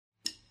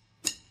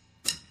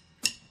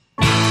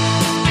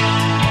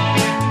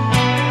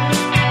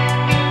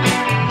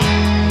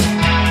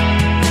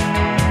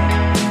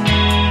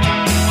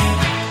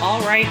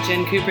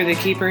Jen Cooper, the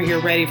Keeper,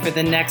 here ready for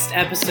the next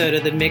episode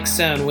of the Mixed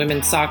Zone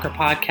Women's Soccer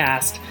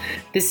Podcast.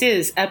 This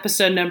is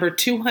episode number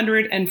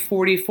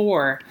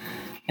 244.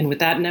 And with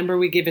that number,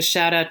 we give a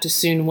shout out to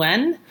Sun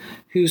Wen,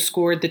 who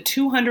scored the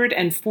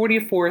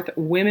 244th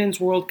Women's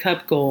World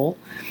Cup goal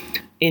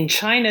in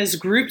China's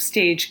group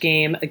stage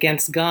game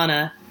against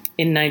Ghana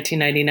in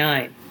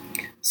 1999.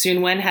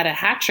 Sun Wen had a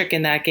hat trick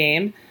in that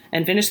game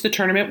and finished the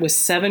tournament with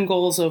 7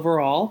 goals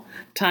overall,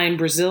 tying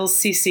Brazil's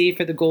Ceci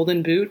for the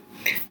Golden Boot,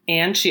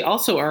 and she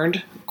also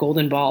earned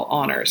Golden Ball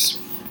honors.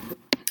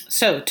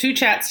 So, 2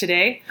 chats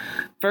today.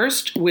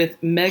 First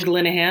with Meg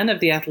Linehan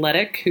of The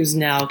Athletic, who's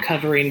now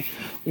covering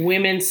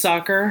women's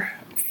soccer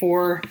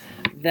for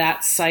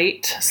that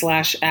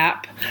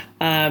site/app.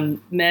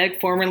 Meg,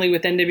 formerly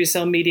with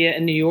NWSL Media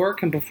in New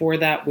York, and before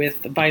that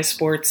with Vice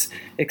Sports,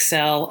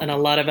 Excel, and a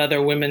lot of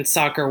other women's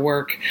soccer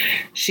work.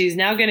 She's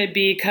now going to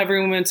be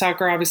covering women's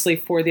soccer, obviously,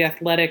 for The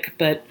Athletic,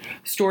 but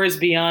stories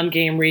beyond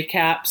game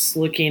recaps,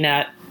 looking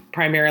at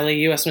primarily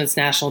U.S. Women's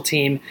National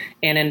Team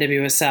and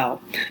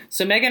NWSL.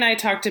 So Meg and I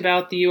talked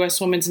about the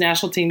U.S. Women's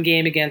National Team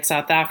game against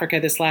South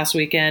Africa this last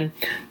weekend,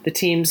 the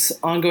team's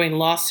ongoing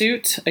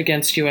lawsuit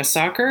against U.S.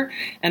 Soccer,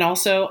 and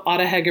also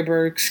Otto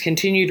Hegerberg's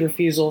continued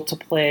refusal to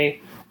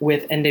play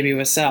with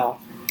NWSL.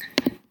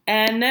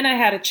 And then I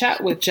had a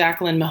chat with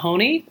Jacqueline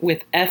Mahoney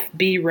with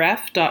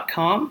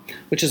FBref.com,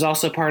 which is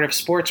also part of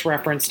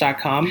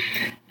sportsreference.com.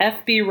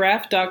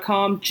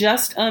 FBref.com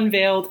just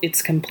unveiled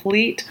its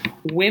complete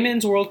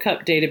Women's World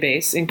Cup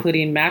database,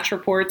 including match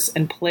reports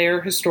and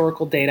player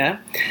historical data.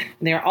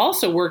 And they are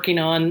also working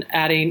on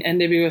adding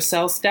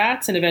NWSL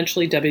stats and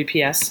eventually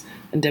WPS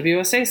and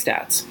WSA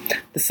stats.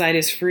 The site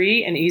is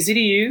free and easy to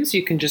use.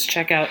 You can just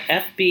check out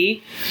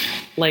FB,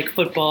 like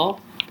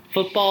football,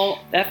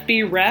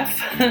 FBref.com.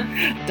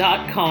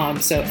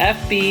 So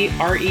FBREF.com.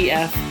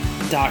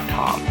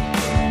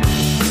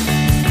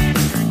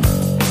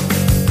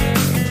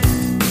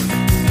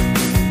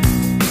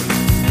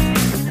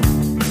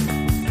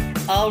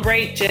 All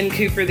right, Jen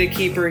Cooper, the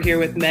Keeper, here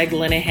with Meg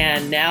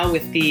Linehan, now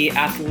with The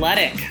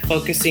Athletic,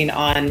 focusing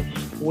on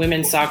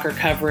women's soccer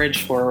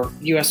coverage for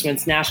U.S.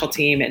 Women's National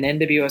Team and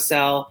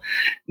NWSL.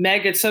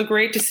 Meg, it's so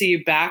great to see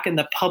you back in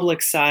the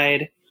public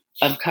side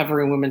of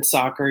covering women's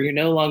soccer. You're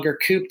no longer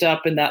cooped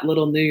up in that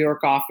little New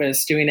York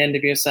office doing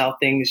NWSL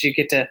things. You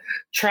get to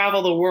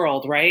travel the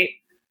world, right?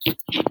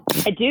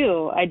 I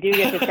do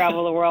get to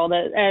travel the world.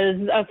 As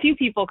a few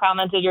people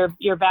commented,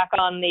 you're back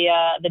on the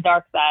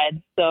dark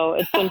side. So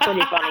it's been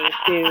pretty funny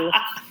to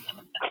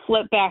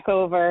flip back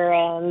over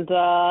and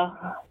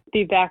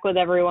be back with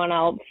everyone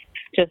else,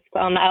 just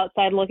on the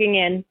outside looking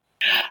in.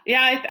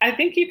 Yeah, I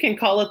think you can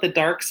call it the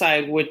dark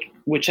side,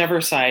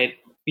 whichever side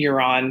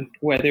you're on,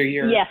 whether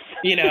you're, yes.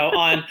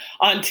 on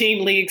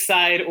team league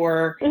side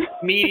or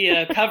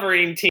media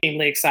covering team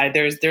league side.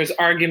 There's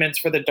arguments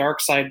for the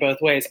dark side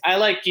both ways. I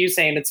like you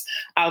saying it's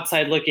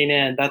outside looking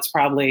in. That's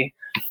probably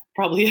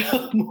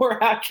a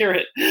more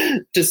accurate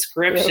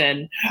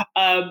description.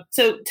 Yep.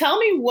 So tell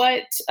me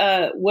what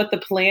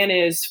the plan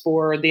is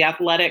for The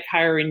Athletic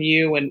hiring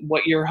you and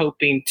what you're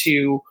hoping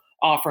to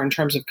offer in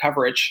terms of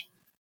coverage.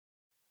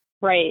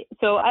 Right.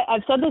 So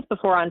I've said this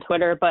before on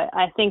Twitter, but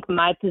I think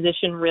my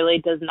position really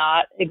does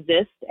not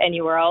exist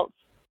anywhere else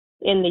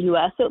in the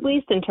U.S., at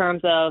least, in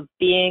terms of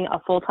being a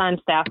full-time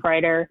staff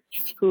writer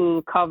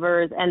who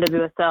covers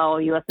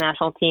NWSL, U.S.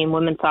 National Team,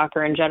 women's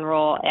soccer in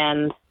general,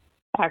 and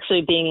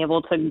actually being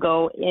able to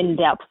go in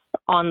depth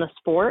on the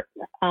sport.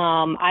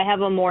 I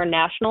have a more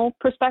national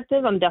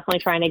perspective. I'm definitely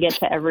trying to get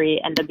to every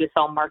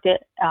NWSL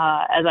market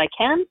as I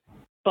can.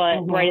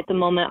 But right at the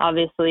moment,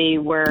 obviously,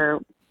 where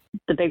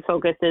the big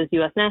focus is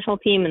U.S. National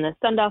Team and the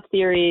send-off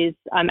series.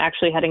 I'm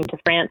actually heading to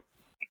France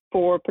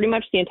for pretty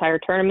much the entire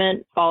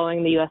tournament,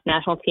 following the U.S.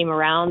 National Team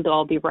around.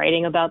 I'll be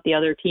writing about the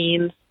other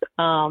teams.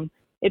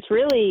 It's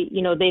really,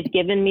 they've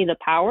given me the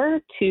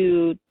power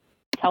to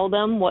tell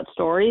them what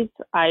stories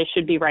I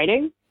should be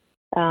writing,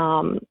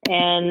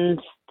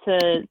 and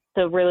to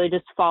really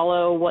just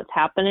follow what's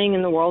happening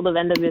in the world of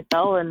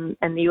NWSL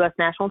and the U.S.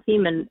 National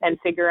Team and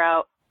figure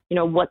out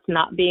what's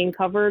not being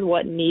covered,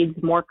 what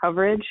needs more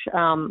coverage.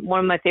 One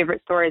of my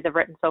favorite stories I've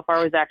written so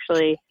far was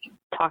actually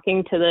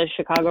talking to the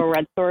Chicago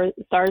Red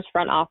Stars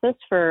front office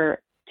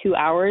for 2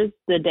 hours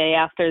the day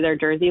after their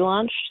jersey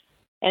launched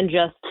and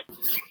just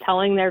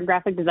telling their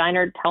graphic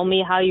designer, tell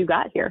me how you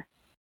got here.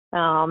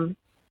 And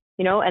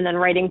then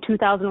writing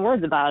 2,000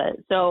 words about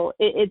it. So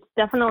it's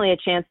definitely a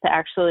chance to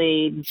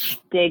actually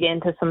dig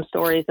into some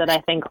stories that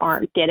I think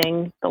aren't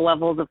getting the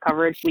levels of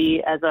coverage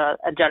we as a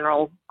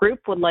general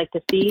group would like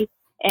to see.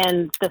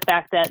 And the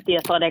fact that The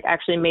Athletic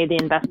actually made the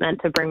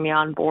investment to bring me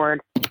on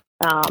board,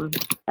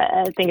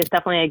 I think it's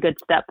definitely a good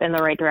step in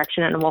the right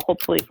direction and will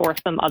hopefully force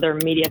some other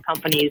media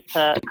companies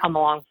to come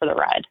along for the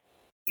ride.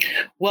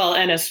 Well,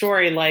 and a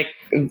story like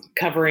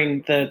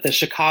covering the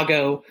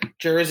Chicago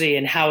jersey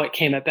and how it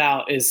came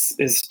about is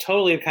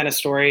totally the kind of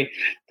story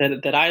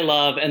that I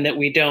love and that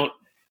we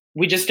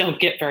just don't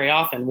get very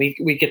often.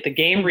 We get the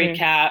game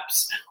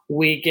recaps,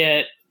 we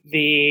get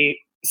the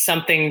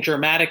something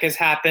dramatic has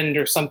happened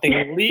or something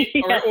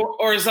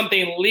or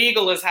something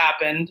legal has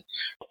happened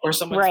or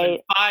someone's been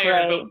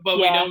fired, but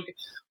we don't.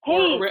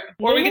 Or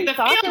we get the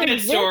feel-good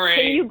story.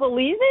 Can you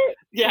believe it?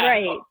 Yeah.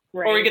 Right.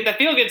 Or we get the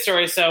feel-good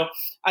story. So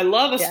I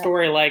love a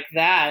story like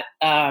that,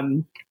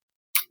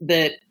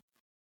 that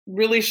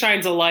really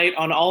shines a light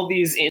on all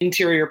these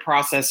interior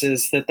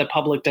processes that the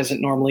public doesn't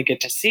normally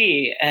get to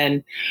see.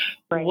 And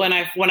when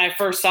I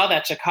first saw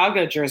that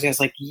Chicago jersey, I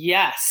was like,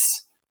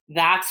 yes,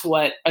 that's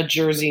what a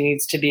jersey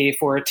needs to be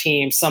for a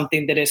team.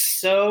 Something that is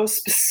so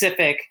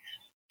specific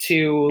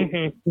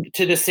to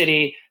the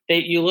city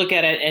that you look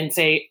at it and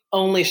say,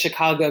 only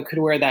Chicago could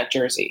wear that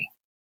jersey.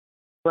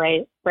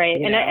 Right. You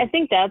and know? I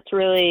think that's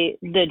really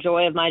the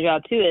joy of my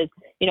job too is,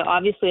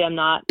 obviously I'm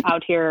not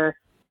out here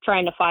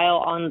trying to file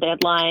on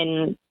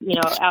deadline,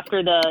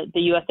 after the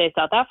USA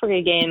South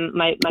Africa game.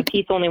 My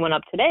piece only went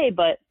up today,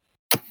 but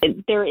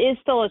there is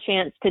still a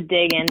chance to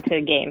dig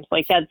into games.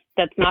 Like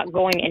that's not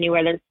going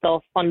anywhere. That's still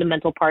a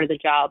fundamental part of the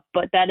job,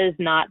 but that is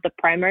not the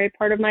primary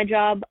part of my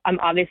job. I'm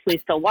obviously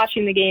still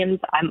watching the games.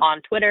 I'm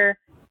on Twitter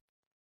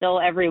still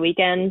every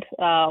weekend,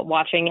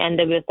 watching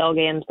NWSL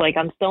games. Like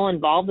I'm still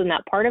involved in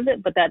that part of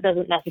it, but that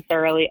doesn't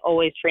necessarily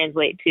always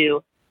translate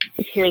to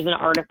here's an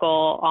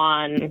article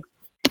on,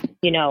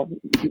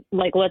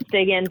 let's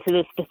dig into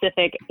the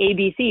specific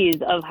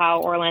ABCs of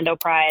how Orlando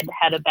Pride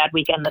had a bad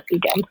weekend this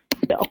weekend.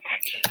 So,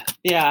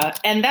 yeah.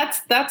 And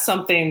that's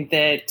something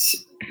that,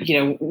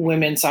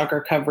 women's soccer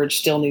coverage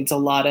still needs a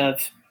lot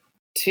of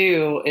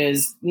too,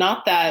 is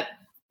not that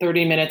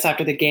 30 minutes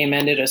after the game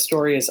ended, a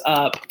story is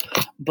up,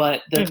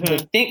 but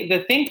the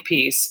think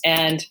piece.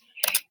 And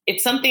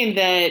it's something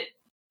that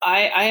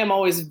I am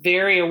always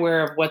very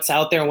aware of what's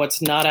out there and what's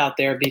not out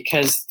there,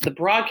 because the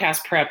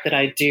broadcast prep that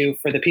I do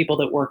for the people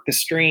that work the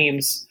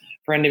streams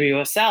for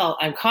NWSL,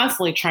 I'm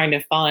constantly trying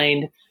to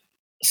find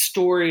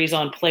stories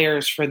on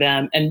players for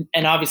them and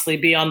obviously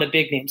beyond the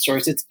big name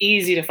stories. It's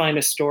easy to find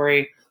a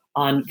story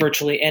on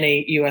virtually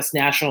any U.S.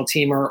 national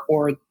team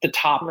or the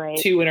top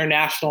two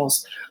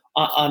internationals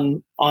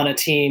on a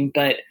team,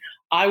 but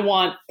I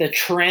want the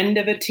trend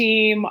of a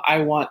team. I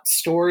want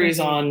stories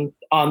on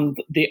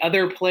the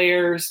other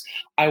players.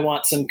 I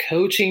want some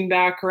coaching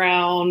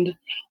background.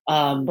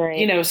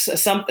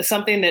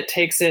 Something that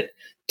takes it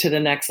to the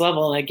next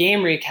level. And a game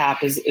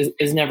recap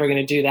is never going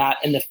to do that.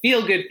 And the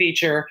feel good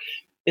feature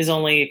is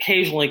only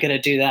occasionally going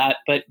to do that.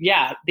 But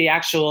yeah, the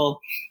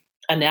actual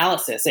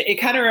analysis. It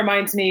kind of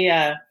reminds me.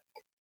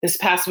 This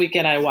past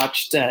weekend, I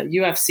watched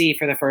UFC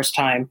for the first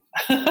time,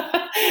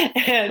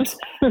 and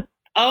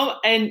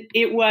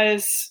it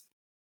was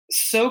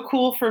so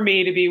cool for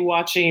me to be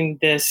watching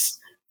this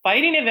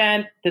fighting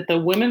event. That the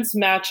women's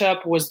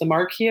matchup was the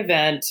marquee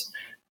event.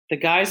 The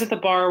guys at the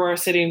bar where I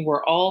was sitting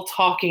were all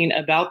talking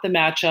about the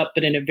matchup,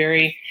 but in a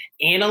very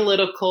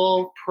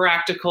analytical,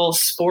 practical,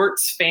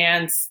 sports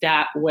fan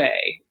stat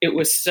way. It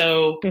was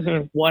so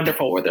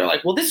wonderful, where they're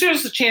like, well, this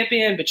year's the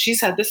champion, but she's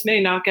had this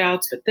many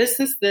knockouts, but this.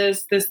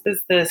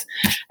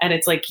 And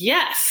it's like,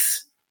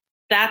 yes,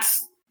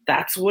 that's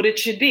what it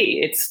should be.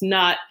 It's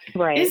not,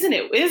 isn't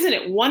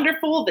it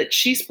wonderful that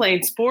she's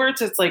playing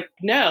sports? It's like,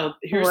 no,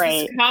 here's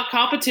this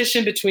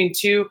competition between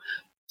two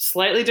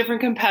slightly different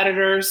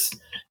competitors.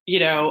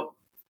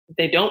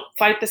 They don't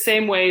fight the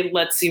same way.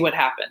 Let's see what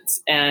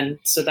happens. And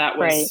so that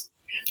was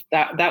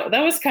that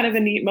was kind of a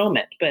neat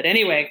moment. But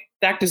anyway,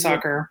 back to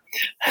soccer.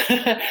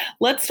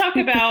 Let's talk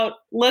about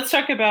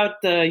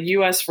the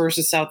U.S.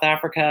 versus South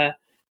Africa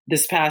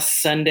this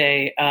past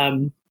Sunday.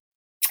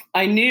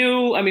 We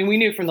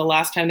knew from the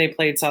last time they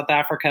played South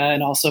Africa,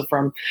 and also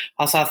from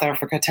how South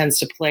Africa tends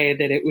to play,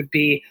 that it would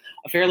be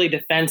a fairly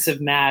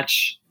defensive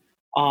match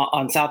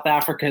on South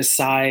Africa's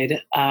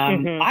side.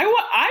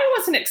 I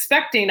wasn't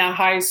expecting a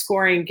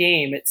high-scoring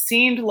game. It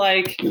seemed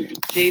like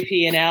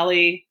JP and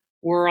Allie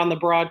were on the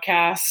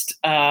broadcast.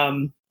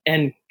 And,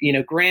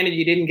 granted,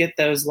 you didn't get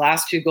those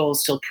last two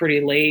goals till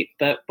pretty late.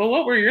 But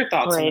what were your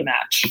thoughts on the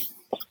match?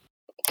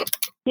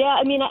 Yeah,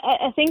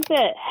 I think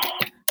that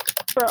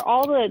for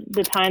all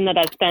the time that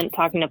I've spent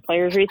talking to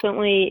players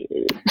recently,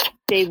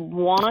 they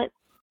want,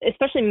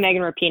 especially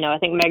Megan Rapinoe, I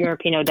think Megan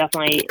Rapinoe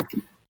definitely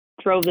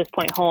drove this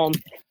point home.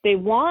 They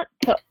want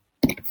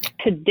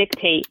to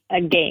dictate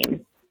a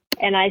game.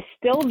 And I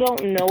still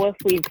don't know if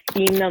we've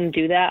seen them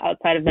do that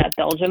outside of that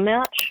Belgium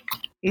match.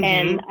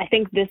 And I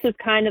think this is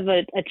kind of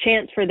a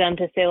chance for them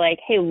to say, like,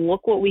 hey,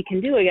 look what we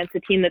can do against a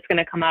team that's going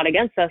to come out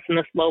against us in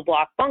this low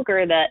block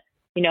bunker that,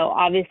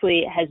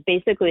 obviously has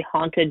basically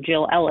haunted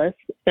Jill Ellis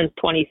since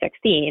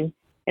 2016,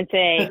 and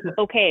say,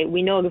 okay,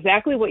 we know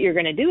exactly what you're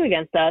going to do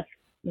against us.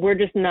 We're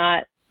just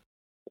not,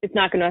 it's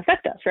not going to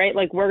affect us, right?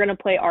 Like, we're going to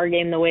play our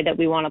game the way that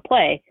we want to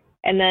play.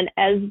 And then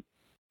as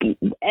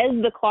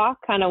the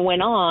clock kind of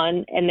went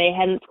on and they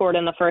hadn't scored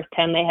in the first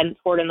 10, they hadn't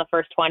scored in the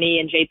first 20,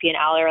 and JP and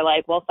Allie are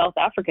like, well, South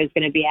Africa is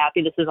going to be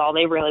happy. This is all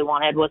they really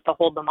wanted, was to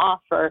hold them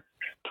off for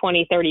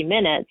 20, 30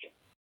 minutes.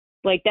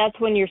 Like, that's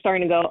when you're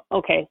starting to go,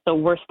 okay, so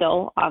we're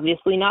still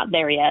obviously not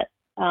there yet.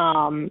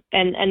 And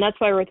that's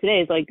why I wrote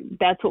today is like,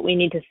 that's what we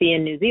need to see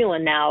in New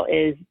Zealand now,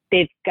 is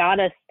they've got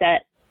to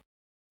set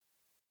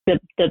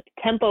the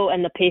tempo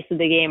and the pace of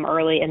the game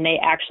early, and they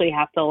actually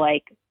have to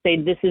like say,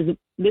 this is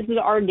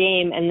our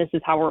game and this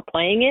is how we're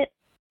playing it,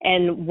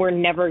 and we're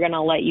never going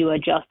to let you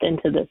adjust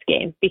into this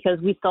game, because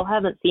we still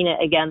haven't seen it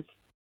against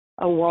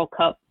a World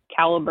Cup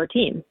caliber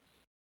team.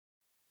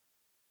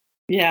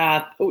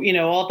 Yeah,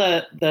 all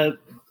the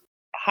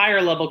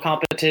higher level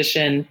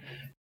competition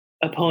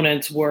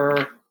opponents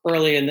were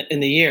early in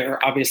the year.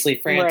 Obviously,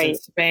 France and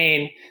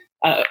Spain.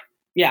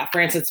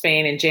 France and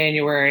Spain in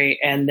January,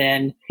 and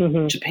then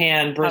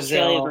Japan,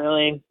 Brazil. Australia,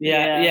 really.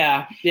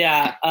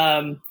 Yeah.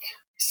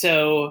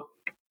 So,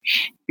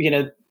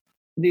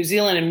 New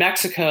Zealand and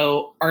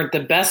Mexico aren't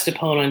the best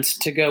opponents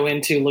to go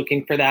into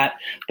looking for that.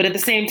 But at the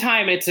same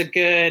time, it's a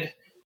good,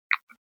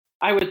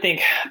 I would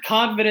think,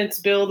 confidence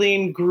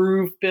building,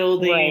 groove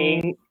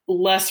building,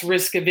 less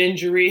risk of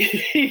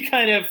injury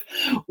kind of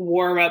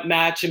warm up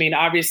match. I mean,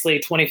 obviously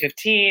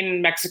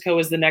 2015, Mexico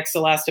was the next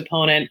to last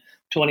opponent.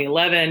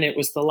 2011, it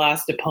was the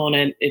last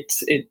opponent.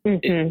 It's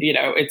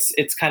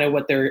kind of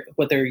what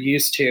they're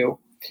used to.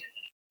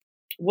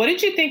 What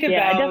did you think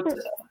about?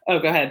 Oh,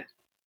 go ahead.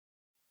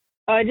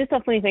 I just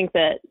definitely think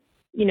that,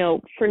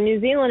 for New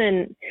Zealand,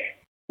 and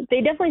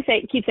they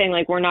definitely keep saying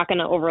like, we're not going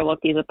to overlook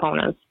these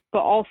opponents, but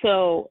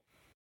also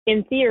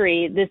in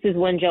theory, this is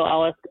when Jill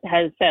Ellis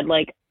has said,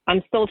 like,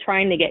 I'm still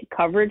trying to get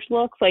coverage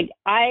looks. Like,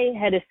 I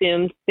had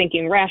assumed,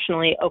 thinking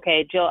rationally,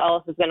 okay, Jill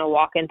Ellis is going to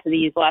walk into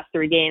these last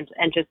 3 games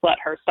and just let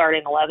her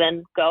starting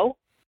 11 go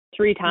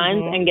 3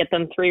 times and get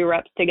them 3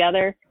 reps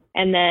together.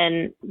 And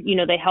then,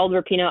 they held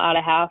Rapinoe out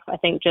of half, I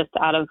think just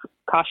out of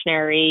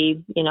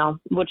cautionary,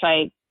 which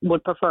I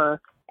would prefer.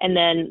 And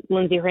then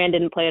Lindsey Horan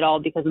didn't play at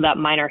all because of that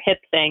minor hip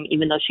thing,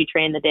 even though she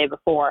trained the day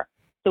before.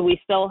 So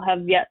we still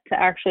have yet to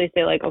actually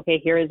say, like, okay,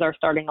 here is our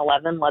starting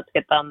 11. Let's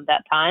get them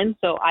that time.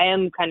 So I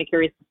am kind of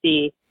curious to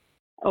see,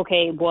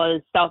 okay,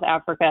 was South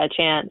Africa a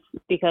chance?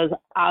 Because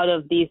out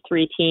of these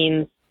 3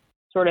 teams,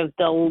 sort of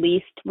the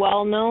least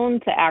well-known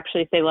to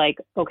actually say, like,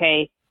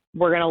 okay,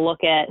 we're going to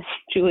look at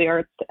Julie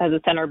Ertz as a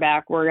center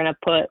back. We're going to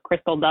put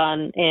Crystal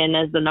Dunn in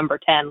as the number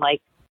 10.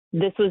 Like,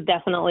 this was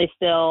definitely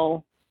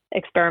still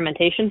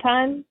experimentation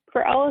time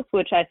for Ellis,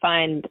 which I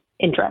find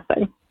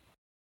interesting.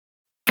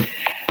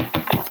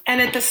 And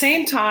at the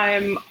same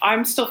time,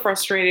 I'm still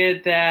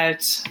frustrated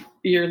that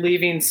you're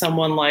leaving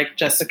someone like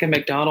Jessica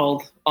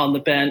McDonald on the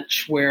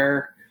bench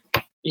where,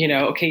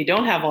 okay, you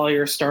don't have all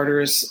your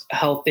starters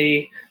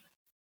healthy.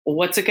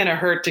 What's it going to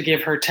hurt to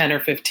give her 10 or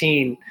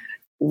 15?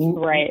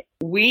 Right.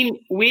 We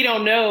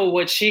don't know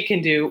what she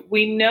can do.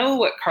 We know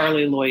what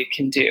Carly Lloyd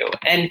can do.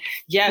 And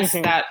yes,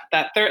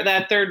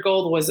 that third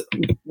goal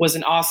was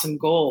an awesome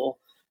goal.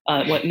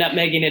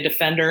 Nutmegging a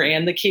defender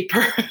and the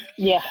keeper.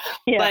 Yeah.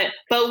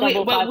 But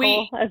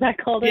we, as I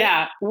called it.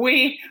 Yeah,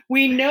 we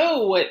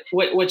know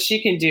what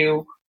she can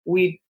do.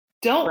 We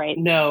don't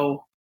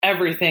know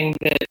everything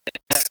that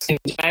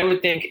I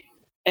would think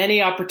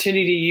any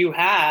opportunity you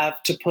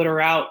have to put her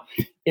out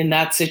in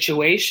that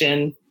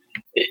situation,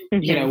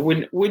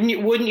 wouldn't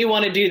you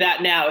want to do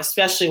that now,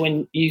 especially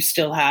when you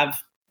still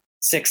have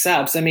 6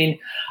 subs? I mean,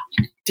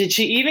 did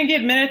she even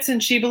get minutes in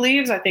She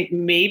Believes? I think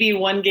maybe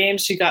one game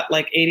she got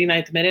like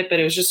 89th minute, but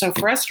it was just so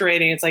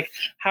frustrating. It's like,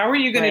 how are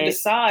you going to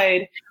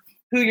decide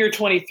who your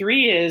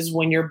 23 is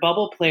when your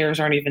bubble players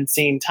aren't even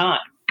seeing time?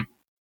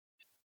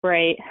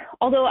 Right.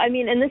 Although, I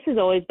mean, and this has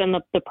always been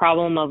the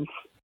problem of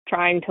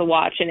trying to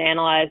watch and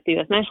analyze the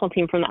U.S. national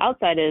team from the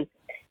outside is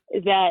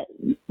that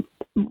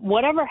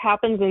whatever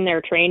happens in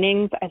their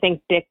trainings, I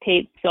think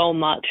dictates so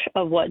much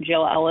of what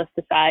Jill Ellis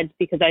decides,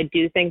 because I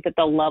do think that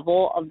the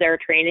level of their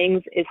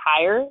trainings is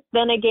higher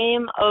than a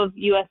game of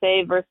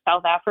USA versus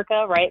South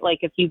Africa, right? Like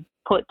if you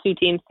put 2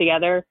 teams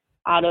together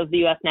out of the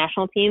U.S.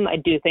 national team, I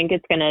do think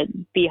it's going to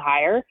be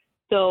higher.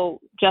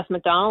 So Jess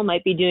McDonald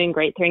might be doing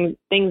great things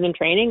in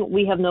training.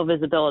 We have no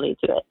visibility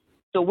to it.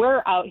 So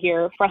we're out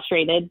here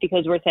frustrated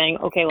because we're saying,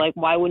 okay, like,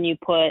 why wouldn't you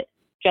put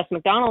Jess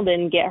McDonald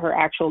in, get her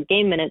actual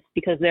game minutes,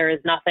 because there is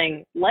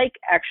nothing like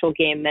actual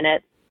game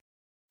minutes.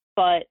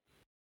 But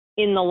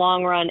in the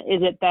long run,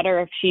 is it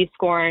better if she's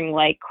scoring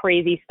like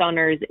crazy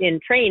stunners in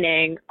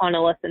training on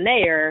Alyssa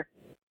Naeher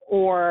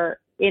or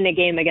in a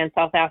game against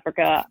South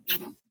Africa?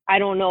 I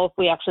don't know if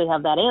we actually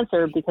have that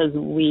answer because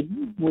we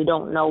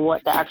don't know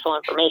what the actual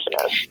information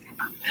is.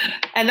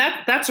 And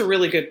that's a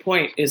really good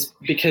point, is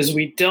because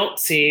we don't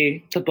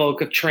see the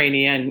bulk of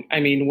training. And I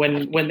mean,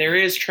 when there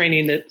is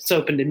training that's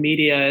open to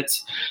media,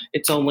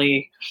 it's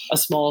only a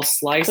small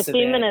slice of it.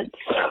 15 minutes.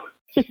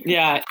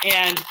 Yeah.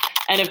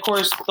 And of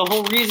course, the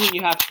whole reason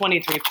you have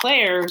 23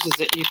 players is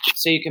that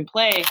you can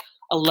play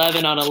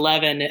 11 on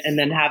 11 and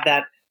then have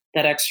that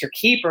extra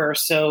keeper.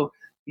 So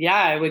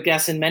yeah, I would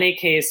guess in many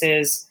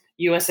cases,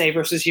 USA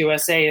versus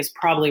USA is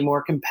probably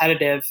more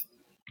competitive,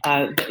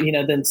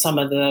 than some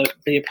of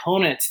the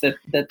opponents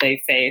that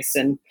they face.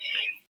 And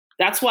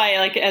that's why,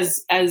 like,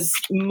 as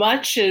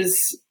much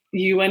as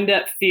you end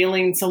up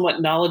feeling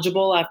somewhat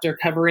knowledgeable after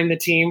covering the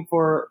team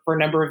for a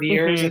number of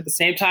years. Mm-hmm. At the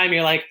same time,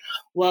 you're like,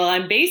 well,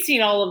 I'm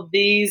basing all of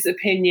these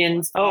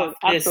opinions off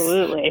this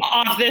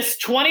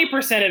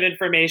 20% of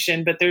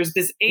information, but there's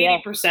this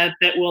 80%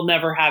 that we'll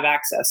never have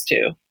access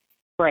to.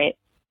 Right.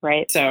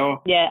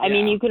 So I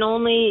mean, you can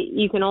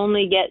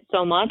only get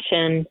so much,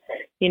 and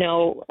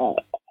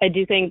I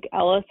do think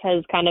Ellis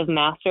has kind of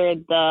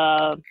mastered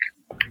the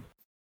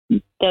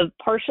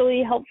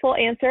partially helpful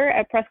answer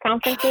at press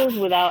conferences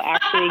without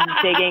actually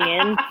digging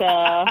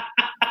into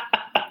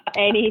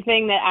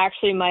anything that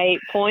actually might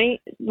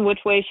point which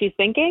way she's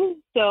thinking.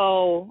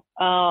 So,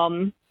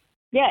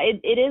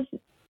 it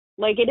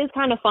is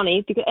kind of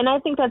funny because, and I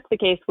think that's the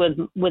case with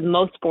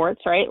most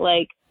sports, right?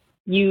 Like,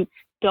 you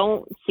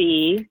don't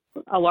see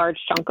a large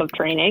chunk of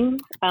training.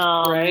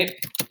 Right.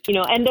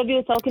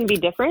 NWSL can be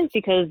different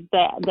because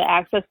the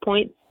access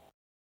points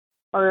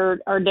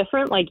are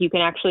different. Like, you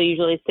can actually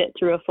usually sit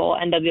through a full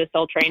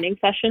NWSL training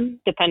session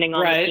depending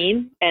on the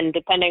team and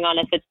depending on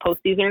if it's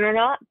postseason or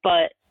not.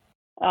 But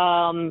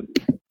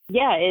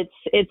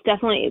it's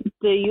definitely,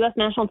 the U.S.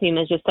 national team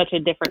is just such a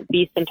different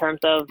beast in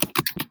terms of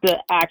the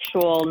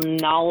actual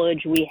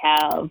knowledge we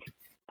have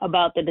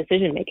about the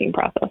decision-making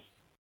process.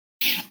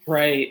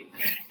 Right.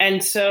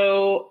 And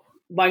so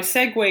my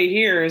segue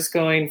here is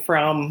going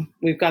from,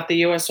 we've got the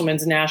U.S.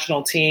 women's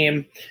national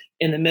team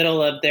in the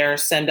middle of their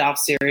send-off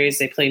series.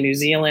 They play New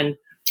Zealand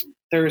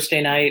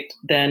Thursday night.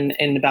 Then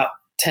in about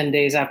 10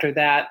 days after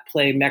that,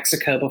 play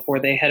Mexico before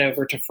they head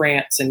over to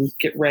France and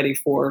get ready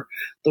for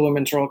the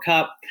Women's World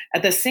Cup.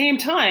 At the same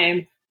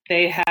time,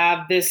 they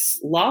have this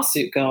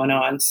lawsuit going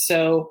on.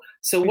 So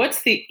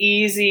what's the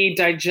easy,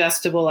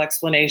 digestible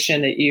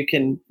explanation that you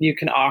can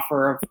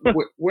offer of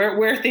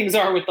where things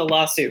are with the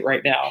lawsuit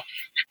right now?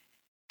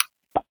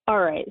 All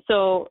right.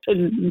 So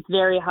a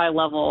very high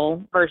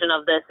level version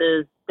of this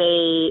is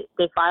they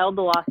filed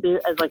the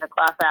lawsuit as like a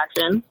class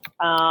action.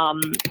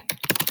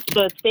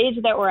 The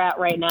stage that we're at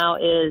right now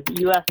is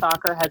U.S.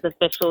 Soccer has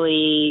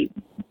officially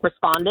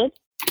responded.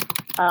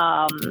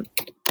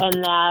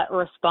 And that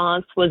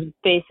response was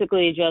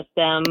basically just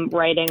them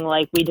writing,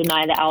 like, we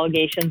deny the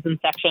allegations in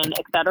section,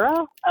 et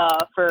cetera,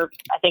 for,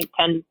 I think,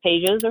 10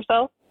 pages or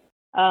so.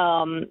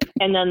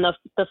 And then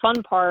the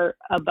fun part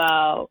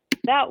about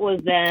that was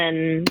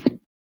then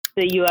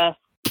the U.S.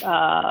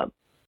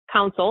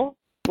 counsel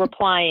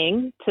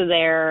replying to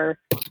their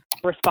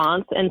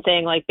response and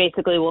saying, like,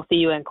 basically, we'll see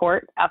you in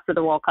court after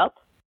the World Cup.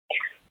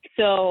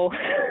 So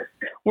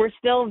we're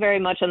still very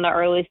much in the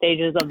early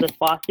stages of this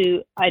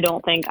lawsuit. I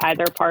don't think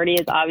either party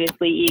is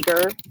obviously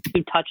eager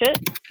to touch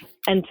it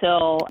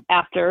until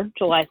after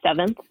July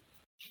 7th.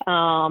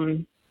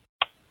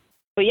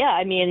 But yeah,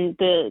 I mean,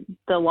 the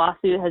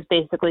lawsuit has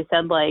basically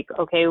said, like,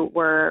 okay,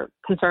 we're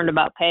concerned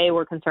about pay.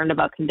 We're concerned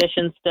about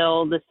conditions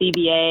still. The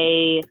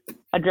CBA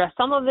addressed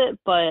some of it,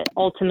 but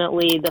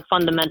ultimately the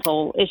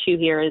fundamental issue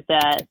here is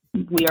that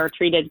we are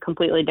treated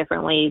completely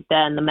differently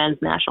than the men's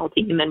national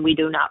team, and we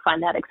do not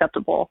find that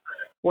acceptable.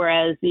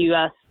 Whereas the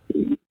U.S.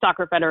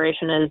 Soccer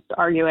Federation is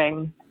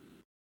arguing,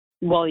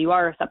 well, you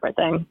are a separate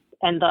thing,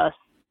 and thus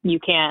you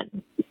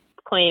can't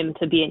claim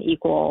to be an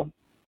equal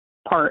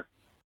part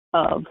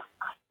of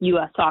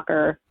U.S.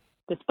 soccer,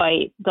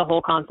 despite the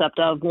whole concept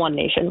of one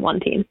nation, one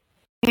team.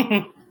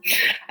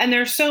 And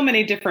there's so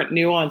many different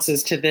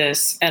nuances to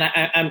this. And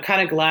I'm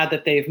kind of glad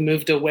that they've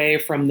moved away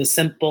from the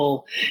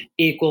simple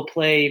equal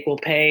play, equal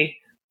pay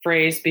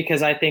phrase,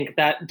 because I think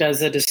that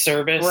does a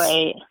disservice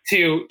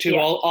to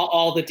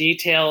all the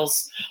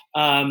details.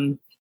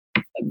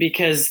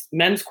 Because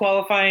men's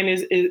qualifying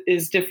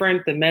is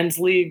different. The men's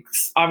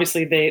leagues,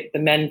 obviously the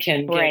men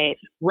can get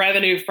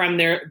revenue from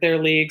their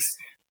leagues.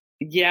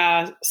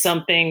 Yeah,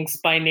 some things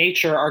by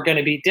nature are going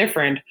to be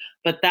different,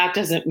 but that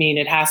doesn't mean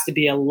it has to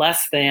be a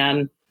less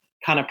than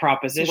kind of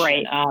proposition.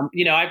 Right.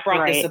 I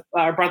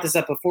brought this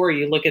up before.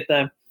 You look at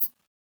the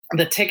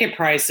ticket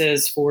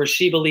prices for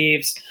She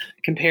Believes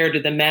compared to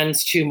the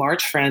men's 2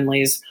 March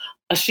friendlies.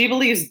 A She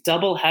Believes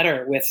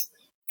doubleheader with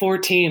 4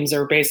 teams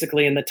are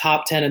basically in the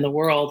top 10 in the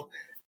world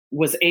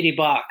was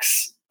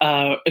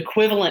 $80.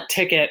 Equivalent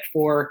ticket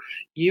for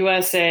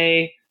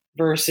USA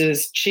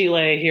versus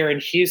Chile here in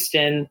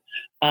Houston.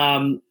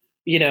 No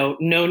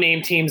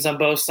name teams on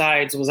both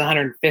sides was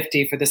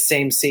 $150 for the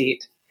same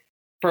seat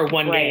for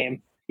one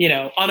game,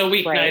 on a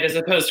weeknight as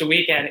opposed to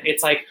weekend.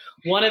 It's like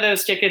one of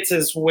those tickets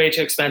is way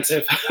too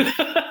expensive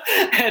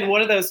and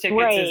one of those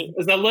tickets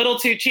is a little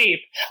too cheap.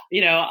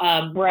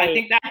 I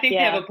think they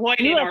have a point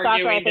in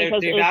arguing their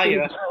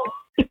value.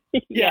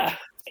 Yeah,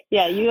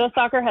 U.S.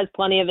 Soccer has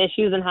plenty of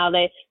issues in how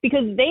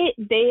because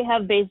they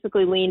have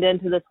basically leaned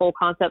into this whole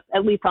concept,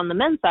 at least on the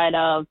men's side,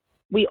 of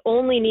we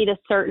only need a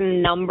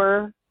certain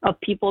number of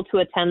people to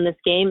attend this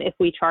game if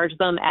we charge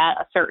them at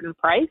a certain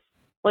price.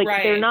 Like,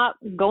 they're not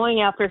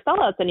going after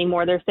sellouts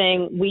anymore. They're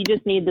saying we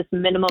just need this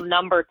minimum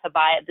number to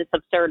buy at this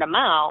absurd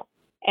amount,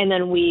 and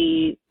then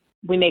we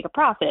make a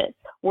profit.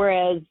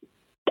 Whereas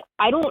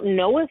I don't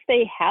know if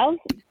they have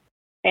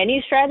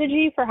any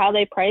strategy for how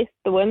they price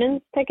the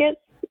women's tickets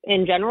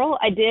in general.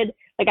 I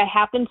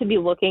happened to be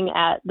looking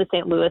at the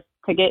St. Louis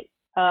ticket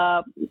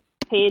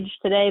page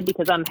today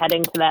because I'm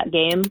heading to that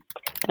game,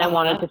 and I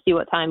wanted to see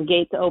what time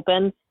gates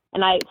open.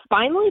 And I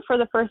finally, for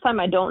the first time,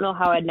 I don't know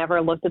how I'd never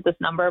looked at this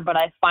number, but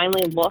I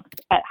finally looked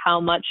at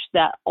how much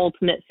that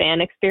Ultimate Fan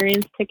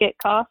Experience ticket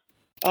costs.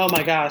 Oh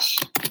my gosh.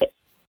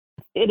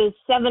 It is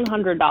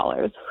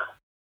 $700.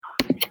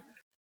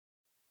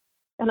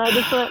 And I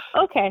just went,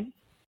 okay.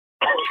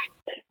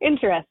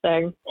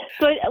 Interesting.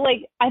 So,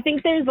 I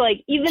think there's,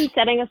 even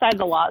setting aside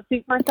the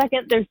lawsuit for a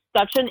second, there's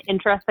such an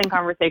interesting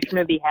conversation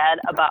to be had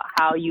about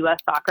how U.S.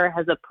 soccer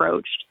has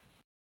approached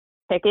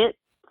ticket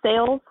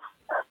sales.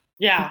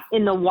 Yeah.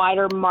 In the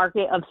wider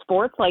market of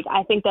sports.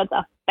 I think that's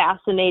a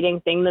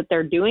fascinating thing that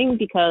they're doing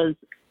because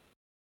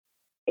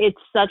it's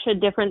such a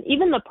different,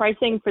 even the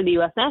pricing for the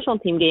U.S. national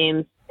team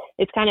games,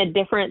 it's kind of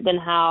different than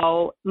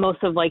how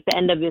most of the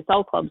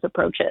NWSL clubs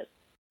approach it.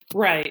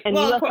 Right. And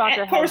well, of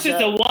course,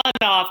 it's a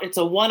one-off. It's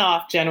a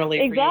one-off generally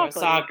for U.S.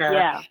 soccer,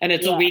 and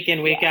it's a week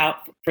in, week out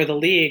for the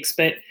leagues.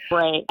 But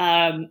right.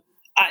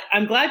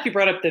 I'm glad you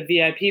brought up the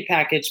VIP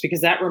package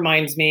because that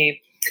reminds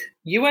me,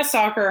 U.S.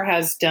 soccer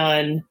has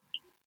done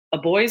a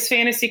boys'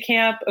 fantasy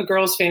camp, a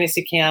girls'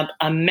 fantasy camp,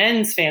 a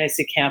men's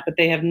fantasy camp, but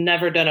they have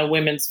never done a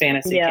women's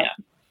fantasy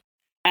camp.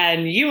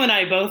 And you and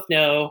I both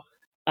know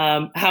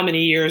how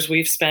many years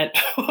we've spent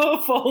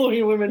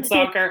following women's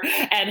soccer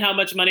and how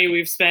much money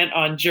we've spent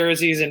on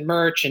jerseys and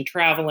merch and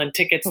travel and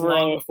tickets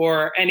long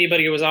before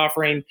anybody was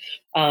offering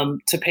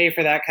to pay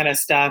for that kind of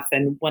stuff.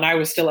 And when I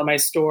was still at my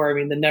store,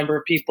 the number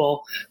of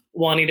people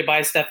wanting to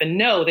buy stuff, and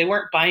no, they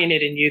weren't buying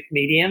it in youth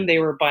medium. They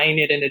were buying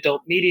it in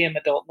adult medium,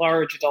 adult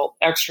large, adult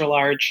extra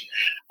large.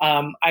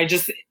 I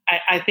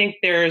think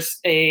there's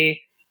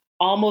a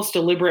almost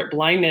deliberate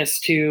blindness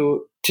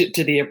to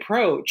the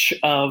approach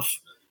of,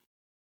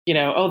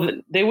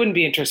 they wouldn't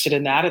be interested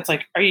in that. It's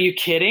like, are you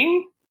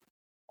kidding?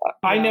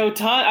 Yeah. I know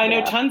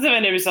tons of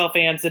NWSL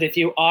fans that if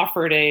you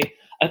offered a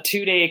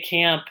 2-day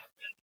camp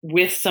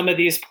with some of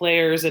these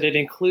players that had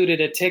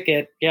included a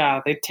ticket,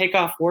 they'd take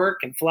off work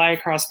and fly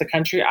across the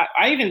country.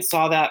 I even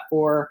saw that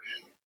for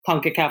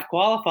CONCACAF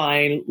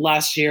qualifying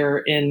last year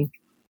in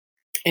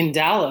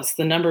Dallas,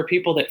 the number of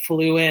people that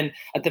flew in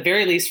at the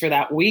very least for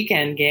that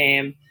weekend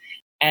game.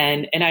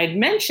 And I had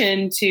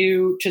mentioned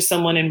to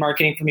someone in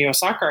marketing from US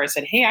Soccer, I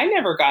said, hey, I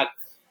never got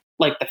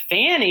the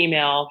fan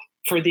email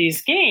for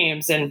these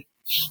games. And,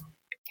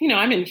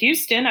 I'm in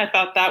Houston. I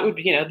thought that would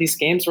be, these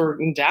games were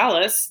in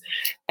Dallas.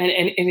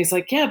 And he's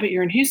like, yeah, but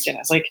you're in Houston. I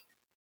was like,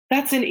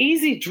 that's an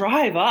easy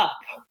drive up,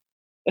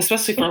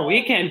 especially for a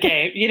weekend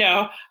game.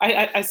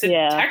 I said,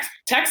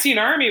 Texian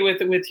Army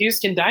with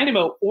Houston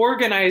Dynamo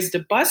organized a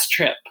bus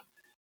trip.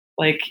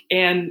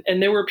 And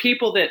there were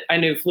people that I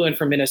knew flew in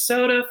from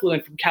Minnesota, flew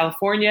in from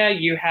California.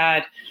 You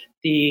had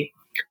the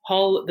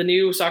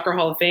new Soccer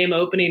Hall of Fame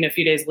opening a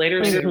few days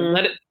later. So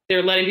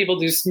they're letting people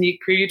do sneak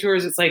preview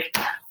tours. It's like,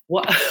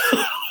 what?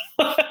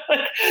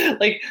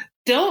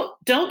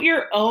 Don't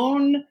your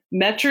own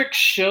metrics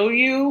show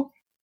you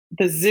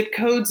the zip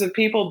codes of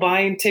people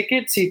buying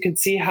tickets so you can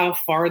see how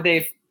far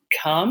they've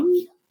come?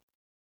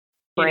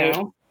 Right.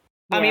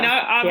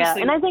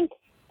 Obviously. And I think,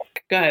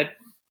 go ahead.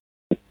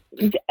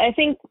 I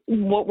think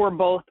what we're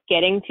both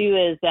getting to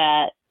is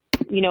that,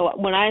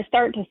 when I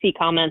start to see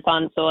comments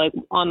on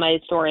my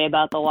story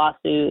about the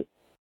lawsuit,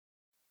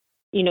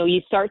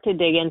 you start to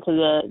dig into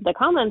the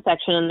comment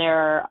section, and there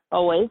are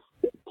always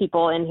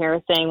people in here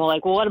saying, well,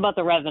 what about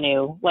the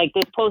revenue?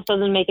 This post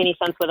doesn't make any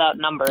sense without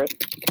numbers.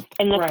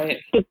 And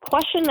the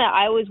question that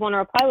I always want to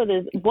reply with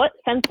is, what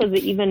sense does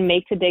it even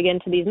make to dig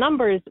into these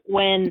numbers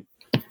when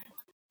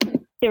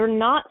they're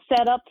not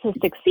set up to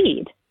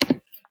succeed?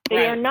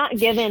 They are not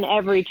given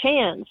every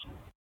chance.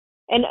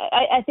 And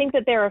I think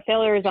that there are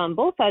failures on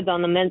both sides,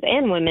 on the men's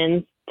and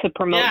women's, to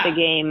promote the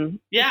game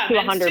to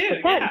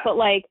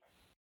 100%.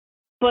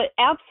 But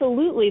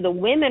absolutely, the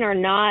women are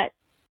not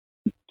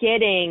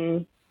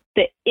getting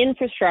the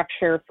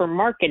infrastructure for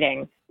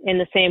marketing in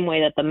the same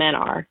way that the men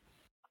are.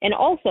 And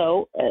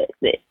also,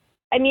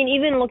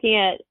 even looking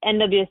at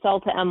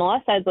NWSL to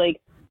MLS sides,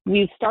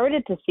 we've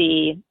started to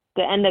see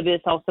the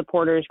NWSL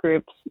supporters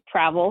groups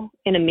travel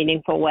in a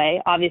meaningful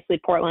way. Obviously,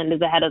 Portland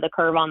is ahead of the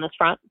curve on this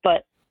front,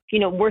 but,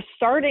 we're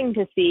starting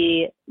to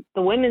see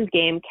the women's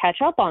game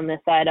catch up on this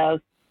side of,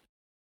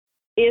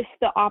 if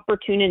the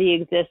opportunity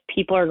exists,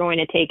 people are going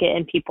to take it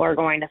and people are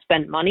going to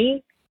spend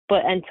money.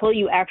 But until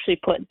you actually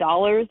put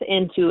dollars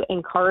into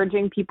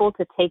encouraging people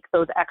to take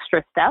those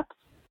extra steps,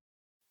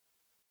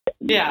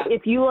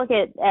 if you look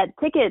at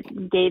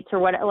ticket gates or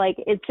what,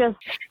 it's just,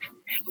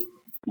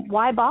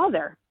 why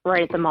bother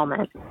right at the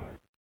moment?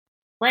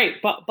 Right.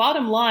 But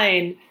bottom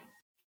line,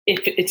 if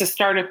it's a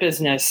startup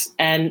business,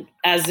 and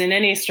as in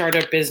any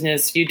startup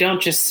business, you don't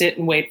just sit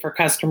and wait for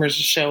customers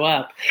to show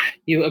up.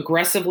 You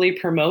aggressively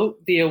promote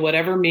via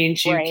whatever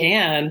means you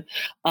can.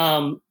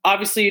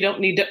 Obviously, you don't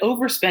need to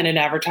overspend in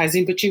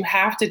advertising, but you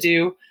have to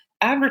do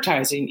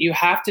advertising. You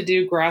have to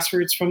do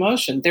grassroots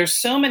promotion. There's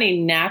so many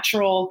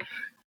natural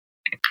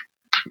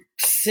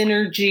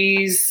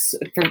synergies,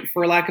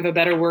 for lack of a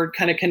better word,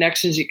 kind of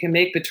connections you can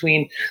make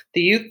between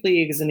the youth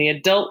leagues and the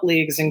adult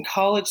leagues and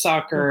college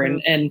soccer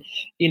and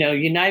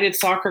United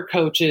Soccer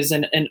coaches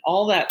and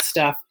all that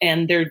stuff.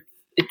 And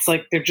it's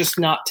like they're just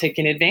not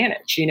taking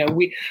advantage.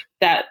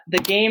 The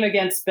game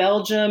against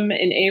Belgium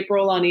in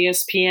April on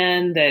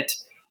ESPN, that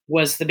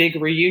was the big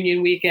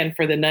reunion weekend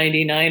for the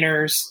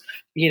 99ers.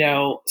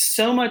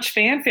 So much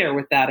fanfare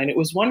with that, and it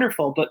was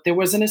wonderful, but there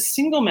wasn't a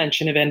single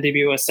mention of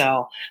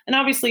NWSL. And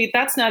obviously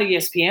that's not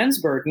ESPN's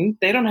burden.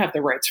 They don't have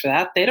the rights for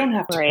that. They don't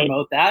have to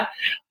promote that,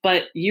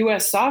 but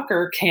US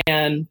Soccer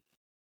can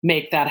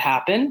make that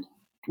happen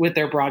with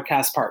their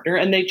broadcast partner,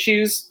 and they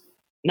choose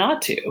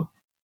not to.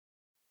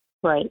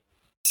 Right.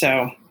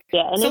 So,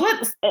 yeah. And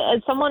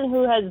as someone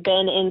who has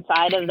been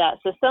inside of that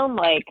system,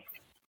 like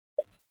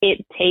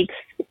it takes,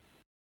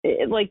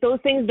 like those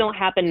things don't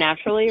happen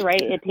naturally,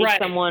 right? It takes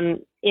someone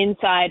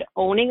inside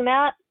owning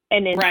that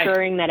and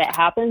ensuring that it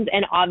happens.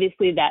 And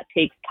obviously that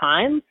takes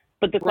time.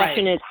 But the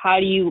question is, how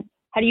do you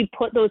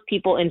put those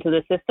people into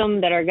the system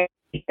that are going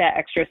to take that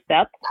extra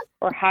step?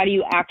 Or how do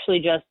you actually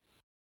just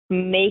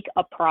make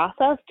a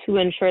process to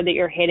ensure that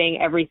you're hitting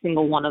every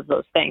single one of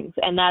those things?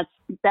 And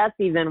that's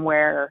even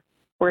where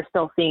we're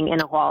still seeing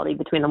inequality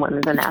between the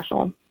women's and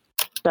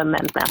the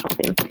men's national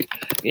team.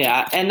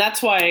 Yeah. And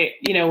that's why,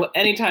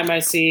 anytime I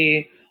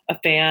see a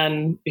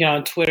fan,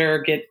 on Twitter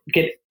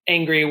get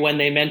angry when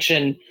they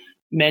mention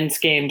men's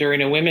game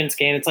during a women's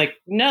game, it's like,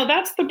 no,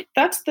 that's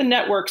the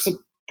networks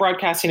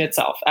broadcasting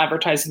itself,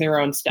 advertising their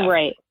own stuff.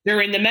 Right.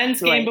 During the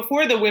men's game,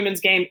 before the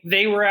women's game,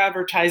 they were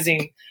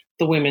advertising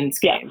the women's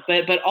game.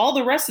 But all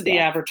the rest of the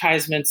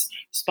advertisements,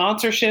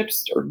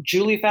 sponsorships, or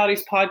Julie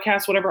Foudy's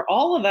podcast, whatever,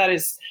 all of that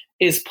is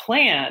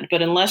planned.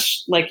 But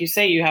unless, like you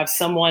say, you have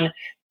someone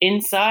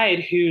inside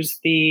who's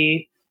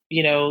the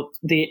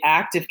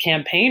active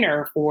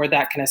campaigner for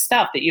that kind of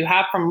stuff, that you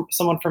have from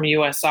someone from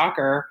US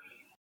Soccer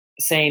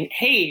saying,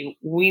 hey,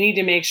 we need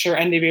to make sure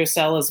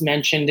NWSL is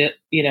mentioned at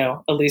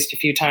least a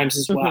few times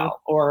as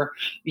well. Or,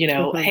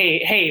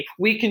 hey,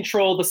 we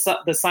control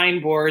the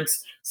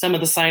signboards. Some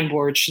of the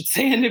signboards should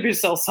say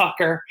NWSL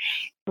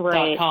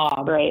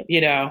Soccer.com,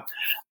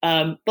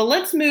 but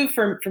let's move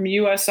from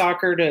US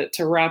Soccer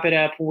to wrap it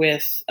up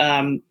with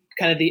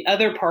kind of the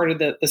other part of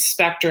the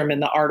spectrum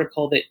in the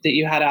article that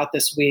you had out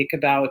this week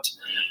about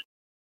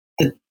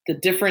the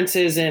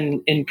differences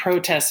in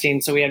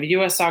protesting. So we have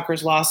US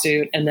Soccer's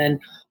lawsuit, and then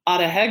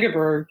Ada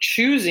Hegerberg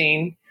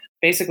choosing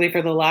basically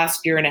for the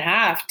last year and a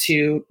half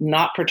to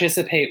not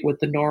participate with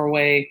the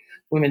Norway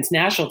women's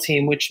national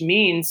team, which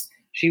means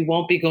she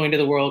won't be going to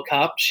the World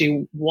Cup.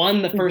 She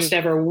won the first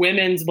ever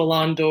women's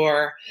Ballon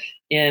d'Or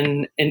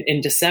in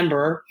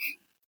December.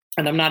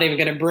 And I'm not even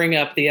going to bring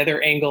up the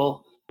other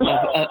angle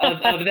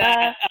of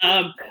that.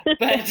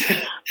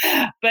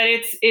 But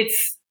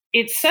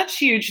it's such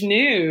huge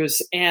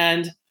news.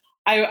 And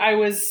I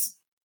was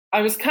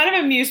kind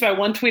of amused by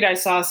one tweet I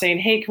saw saying,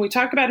 hey, can we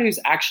talk about who's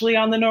actually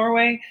on the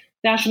Norway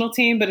national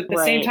team? But at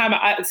the same time,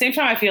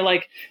 I feel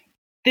like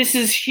this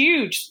is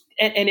huge.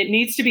 And it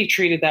needs to be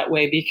treated that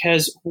way,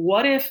 because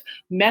what if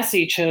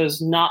Messi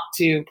chose not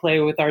to play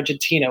with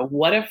Argentina?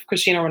 What if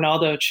Cristiano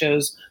Ronaldo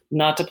chose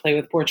not to play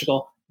with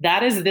Portugal?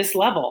 That is this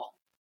level.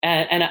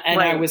 And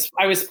I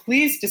was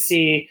pleased to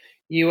see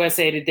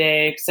USA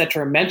Today, et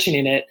cetera,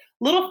 mentioning it.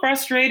 A little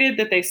frustrated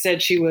that they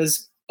said she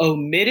was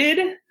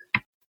omitted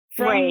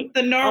from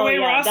the Norway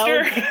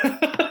roster.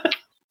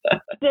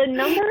 The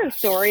number of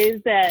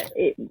stories that,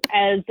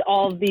 as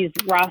all of these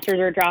rosters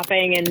are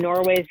dropping and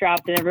Norway's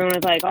dropped and everyone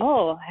is like,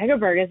 oh,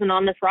 Hegerberg isn't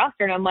on this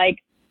roster. And I'm like,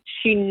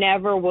 she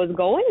never was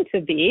going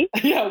to be.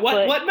 Yeah,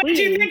 what made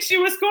you think she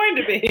was going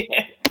to be?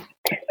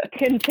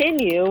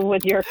 Continue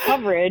with your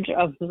coverage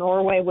of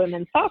Norway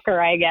women's soccer,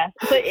 I guess.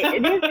 But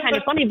it is kind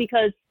of funny,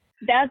 because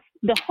that's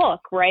the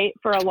hook, right,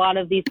 for a lot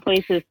of these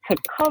places to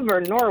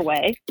cover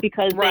Norway,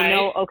 because they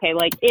know, okay,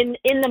 like in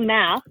the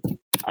math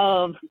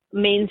of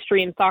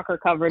mainstream soccer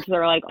coverage,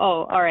 they're like,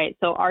 oh, all right,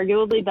 so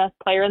arguably best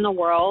player in the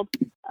world,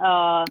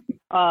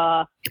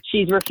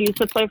 she's refused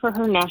to play for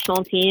her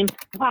national team.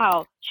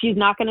 Wow, she's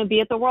not going to be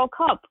at the World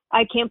Cup.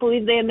 I can't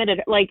believe they admitted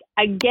it. Like,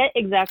 I get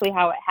exactly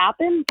how it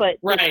happened, but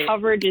the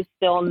coverage is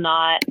still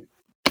not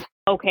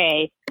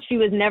okay. She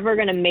was never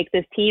going to make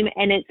this team,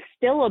 and it's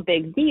still a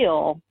big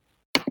deal,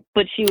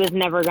 but she was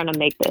never going to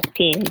make this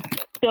team.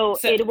 So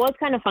it was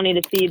kind of funny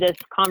to see this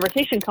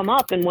conversation come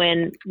up. And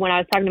when I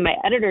was talking to my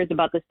editors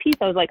about this piece,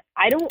 I was like,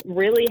 I don't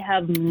really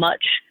have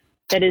much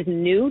that is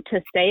new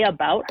to say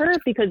about her,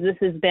 because this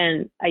has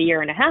been a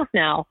year and a half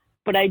now.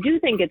 But I do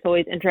think it's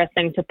always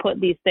interesting to put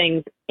these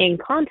things in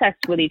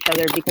context with each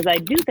other, because I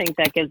do think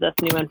that gives us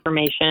new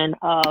information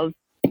of,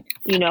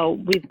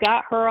 we've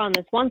got her on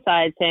this one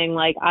side saying,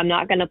 like, I'm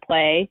not going to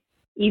play,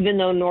 even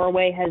though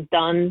Norway has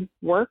done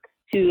work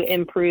to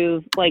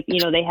improve, like,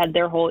 they had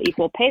their whole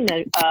equal pay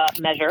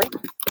measure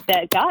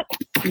that got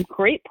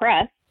great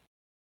press,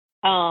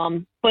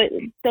 but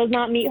does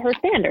not meet her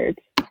standards.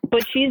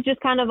 But she's just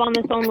kind of on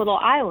this own little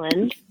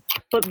island.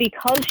 But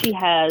because she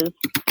has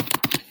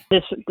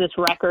this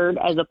record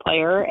as a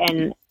player,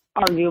 and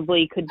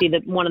arguably could be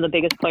one of the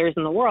biggest players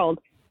in the world.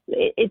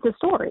 It's a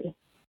story.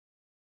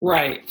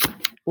 Right.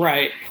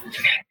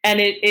 And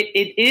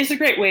it is a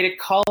great way to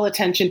call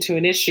attention to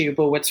an issue.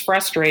 But what's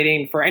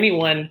frustrating for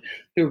anyone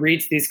who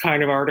reads these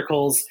kind of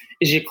articles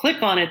is you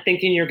click on it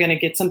thinking you're going to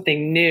get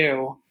something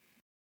new,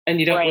 and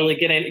you don't really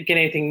get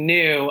anything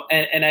new.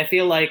 And I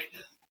feel like,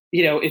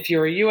 if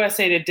you're a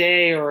USA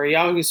Today or a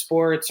Yahoo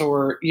Sports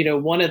or,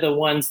 one of the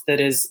ones that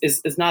is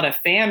not a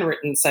fan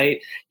written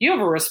site, you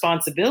have a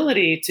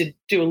responsibility to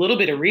do a little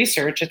bit of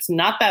research. It's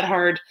not that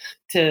hard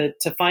to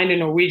find a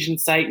Norwegian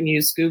site and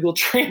use Google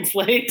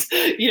Translate,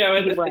 and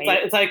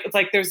it's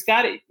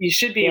like you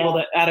should be able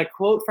to add a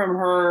quote from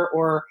her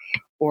or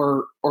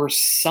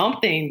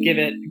something, give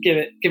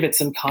it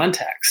some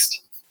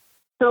context.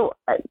 So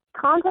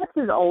context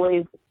is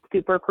always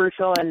super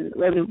crucial, and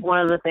one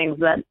of the things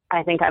that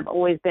I think I've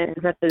always been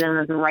interested in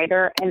as a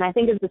writer, and I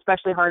think it's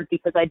especially hard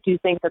because I do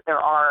think that there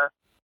are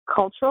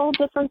cultural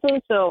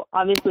differences. So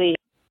obviously,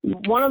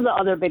 one of the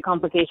other big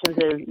complications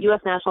is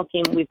U.S. national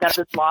team, we've got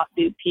this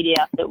lawsuit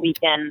PDF that we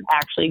can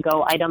actually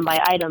go item by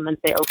item and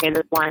say, okay,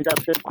 this lines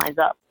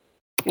up.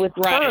 With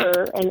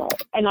her,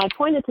 and I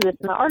pointed to this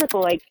in the article,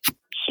 like,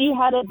 she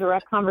had a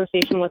direct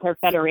conversation with her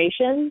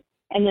federation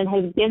and then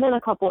has given a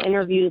couple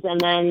interviews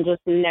and then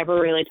just never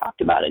really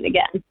talked about it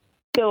again.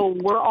 So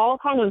we're all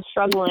kind of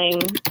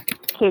struggling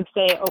to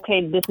say,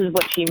 okay, this is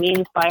what she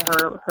means by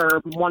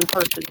her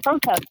one-person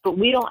protest, but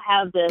we don't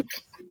have this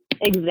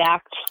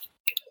exact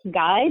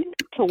guide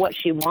to what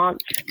she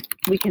wants.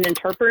 We can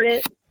interpret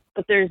it,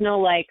 but there's no,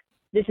 like,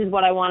 this is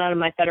what I want out of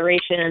my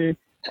federation.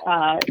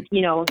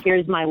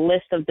 Here's my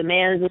list of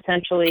demands,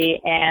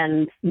 essentially,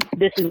 and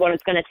this is what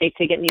it's going to take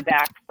to get me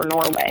back for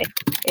Norway.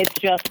 It's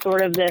just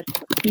sort of this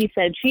he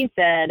said, she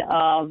said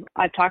of,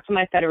 I've talked to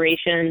my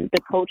federation.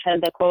 The coach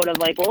had the quote of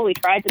like, well, we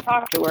tried to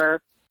talk to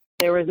her.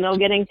 There was no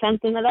getting sense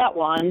into that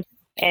one.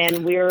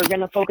 And we're going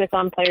to focus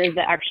on players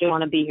that actually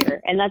want to be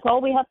here. And that's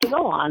all we have to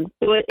go on.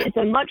 So it's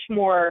a much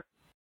more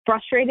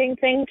frustrating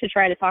thing to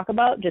try to talk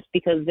about just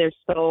because there's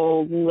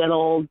so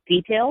little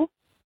detail.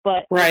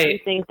 But I do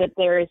think that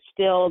there is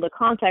still the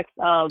context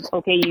of,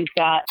 okay, you've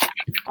got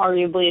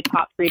arguably a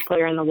top 3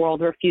 player in the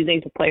world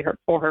refusing to play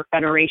for her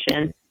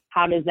federation.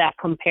 How does that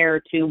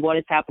compare to what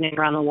is happening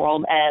around the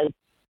world as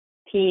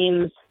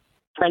teams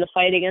try to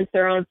fight against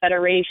their own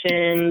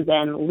federations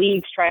and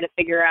leagues try to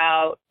figure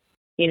out,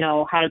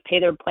 how to pay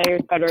their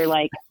players better?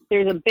 Like,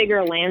 there's a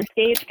bigger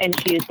landscape, and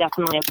she is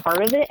definitely a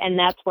part of it. And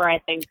that's where I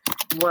think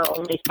we're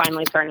only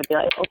finally starting to be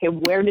like, okay,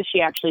 where does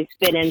she actually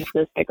fit into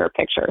this bigger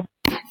picture?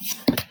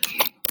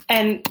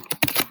 And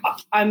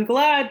I'm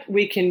glad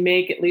we can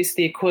make at least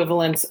the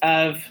equivalence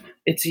of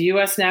it's a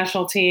U.S.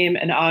 national team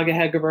and Aga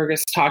Hegerberg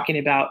is talking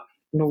about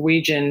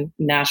Norwegian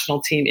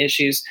national team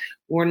issues.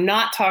 We're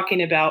not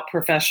talking about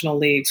professional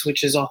leagues,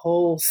 which is a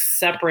whole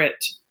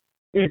separate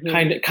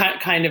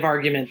kind of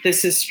argument.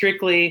 This is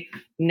strictly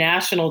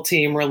national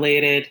team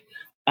related.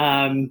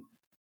 And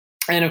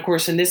of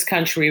course, in this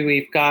country,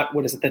 we've got,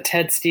 the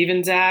Ted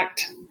Stevens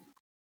Act.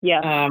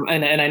 Yeah.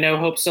 And I know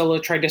Hope Solo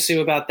tried to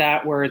sue about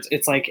that, where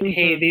it's like,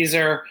 hey, these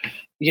are,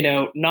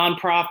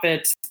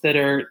 nonprofits that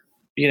are,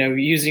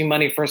 using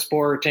money for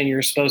sport, and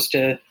you're supposed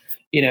to,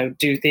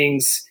 do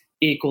things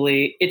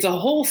equally. It's a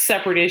whole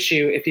separate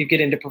issue if you get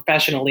into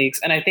professional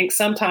leagues. And I think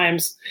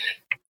sometimes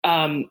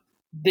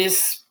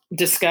this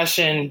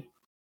discussion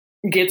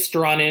gets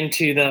drawn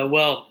into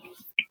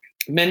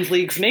men's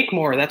leagues make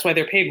more. That's why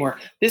they're paid more.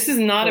 This is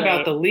not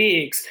about the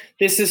leagues.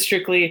 This is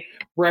strictly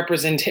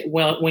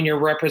when you're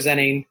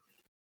representing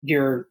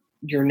your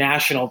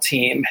national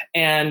team.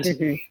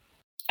 And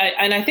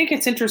I think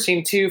it's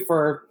interesting too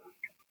for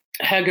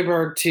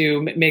Hegerberg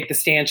to make the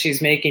stand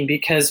she's making,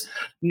 because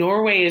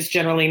Norway is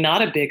generally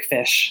not a big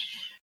fish.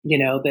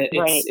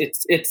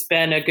 It's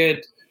been a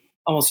good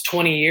almost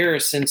 20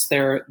 years since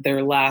their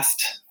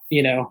last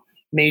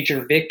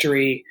major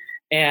victory,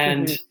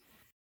 and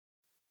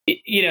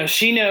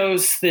she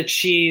knows that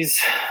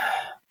she's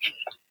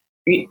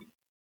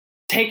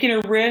taking a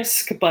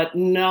risk, but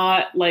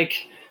not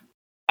like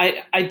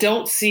I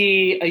don't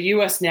see a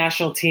U.S.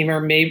 national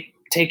teamer maybe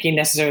taking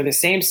necessarily the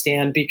same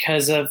stand,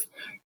 because of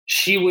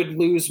she would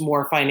lose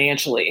more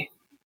financially.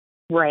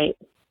 Right.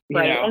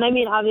 And I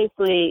mean,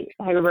 obviously,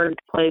 Hegerberg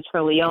plays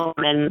for Lyon,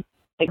 and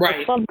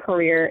her club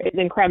career is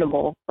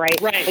incredible,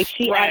 right? Like,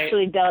 she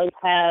actually does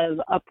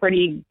have a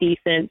pretty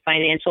decent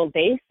financial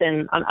base,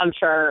 and I'm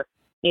sure,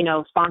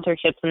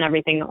 sponsorships and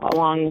everything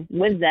along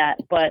with that.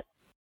 But,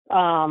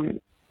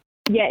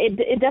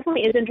 it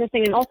definitely is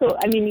interesting. And also,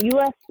 I mean,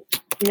 U.S.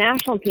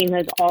 national team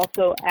has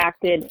also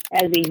acted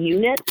as a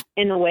unit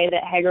in a way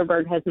that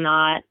Hegerberg has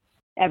not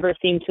ever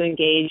seemed to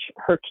engage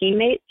her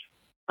teammates.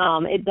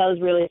 It does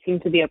really seem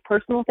to be a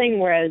personal thing,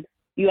 whereas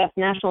U.S.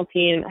 national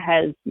team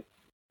has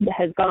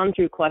gone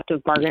through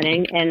collective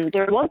bargaining, and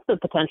there was the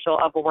potential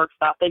of a work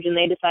stoppage, and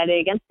they decided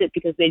against it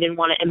because they didn't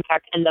want to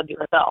impact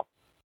NWSL.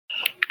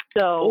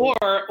 So,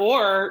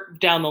 or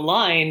down the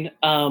line,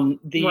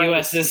 the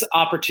U.S.'s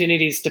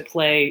opportunities to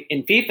play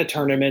in FIFA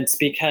tournaments,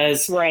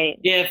 because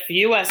if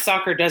U.S.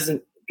 soccer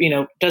doesn't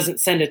doesn't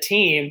send a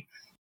team,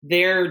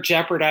 they're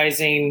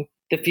jeopardizing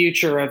the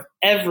future of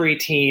every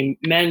team,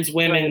 men's,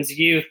 women's,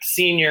 youth,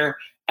 senior,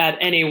 at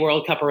any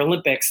World Cup or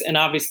Olympics. And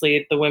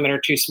obviously the women are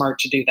too smart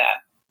to do that.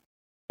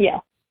 Yeah.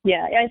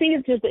 Yeah. I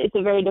think it's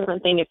a very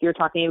different thing if you're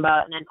talking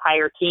about an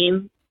entire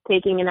team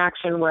taking an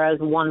action, whereas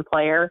one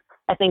player,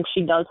 I think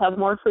she does have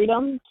more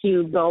freedom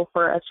to go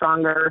for a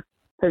stronger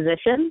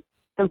position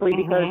simply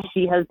because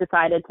she has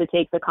decided to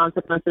take the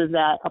consequences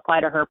that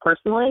apply to her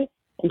personally.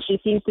 And she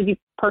seems to be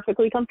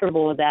perfectly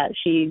comfortable with that.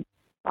 She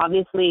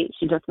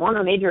just won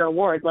a major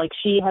award. Like,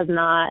 she has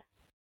not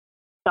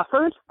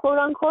suffered, quote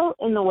unquote,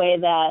 in the way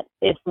that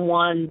if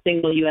one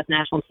single U.S.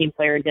 national team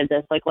player did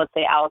this, like let's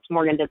say Alex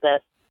Morgan did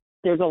this,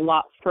 there's a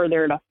lot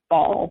further to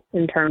fall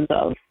in terms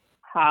of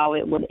how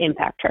it would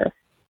impact her.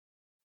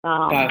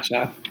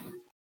 Gotcha.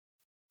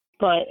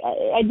 But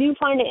I do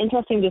find it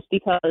interesting just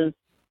because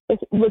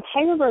with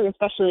Hegerberg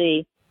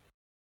especially,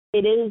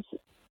 it's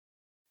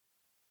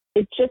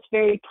just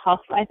very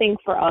tough, I think,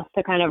 for us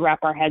to kind of wrap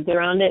our heads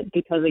around it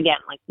because, again,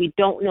 like, we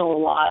don't know a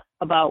lot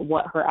about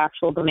what her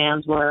actual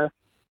demands were.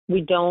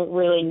 We don't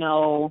really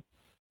know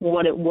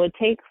what it would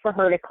take for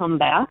her to come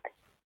back.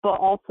 But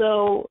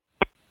also,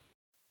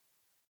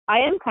 I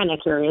am kind of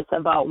curious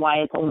about why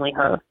it's only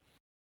her.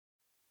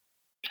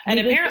 And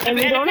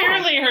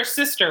apparently her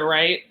sister,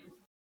 right?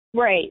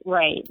 Right.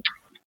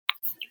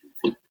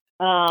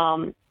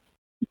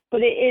 But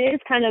it is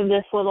kind of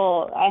this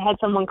little, I had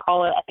someone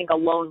call it, I think, a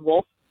lone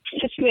wolf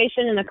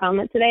situation in a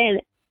comment today.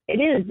 And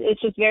it's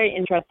just very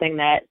interesting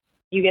that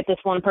you get this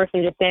one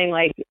person just saying,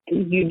 like,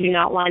 you do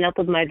not line up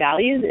with my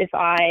values. If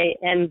I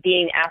am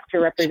being asked to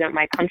represent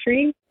my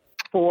country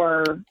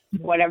for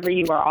whatever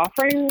you are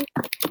offering,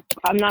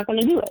 I'm not going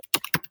to do it.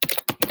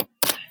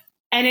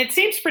 And it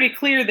seems pretty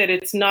clear that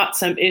it's not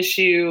some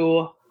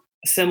issue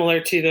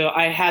similar to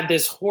I had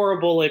this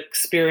horrible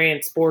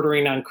experience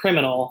bordering on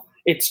criminal.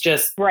 It's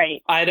just,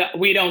 right.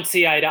 We don't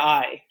see eye to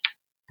eye.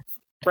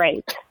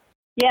 Right.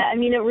 Yeah. I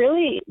mean, it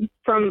really,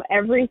 from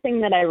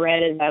everything that I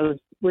read as I was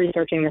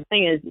researching this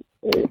thing,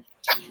 is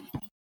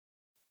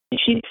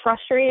she's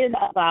frustrated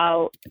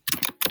about,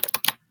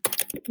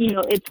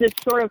 it's this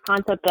sort of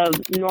concept of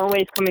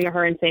Norway's coming to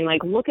her and saying,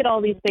 like, look at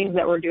all these things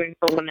that we're doing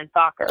for women's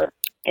soccer.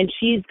 And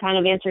she's kind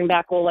of answering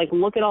back, well, like,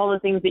 look at all the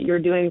things that you're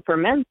doing for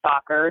men's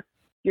soccer.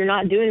 You're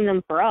not doing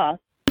them for us.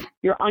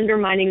 You're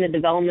undermining the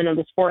development of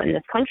the sport in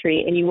this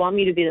country, and you want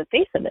me to be the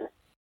face of it.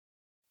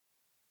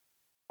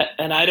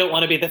 And I don't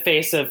want to be the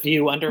face of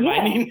you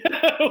undermining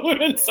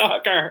women's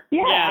soccer.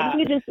 Yeah.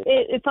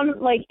 It's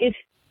like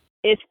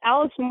if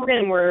Alex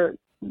Morgan were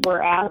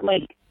at,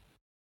 like,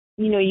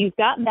 you've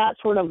got that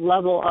sort of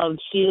level of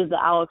she is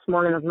the Alex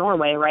Morgan of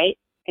Norway, right?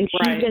 And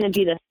she's going to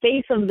be the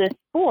face of this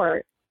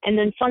sport. And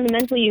then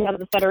fundamentally you have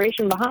the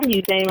federation behind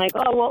you saying, like,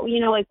 oh,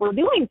 well, like, we're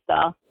doing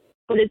stuff,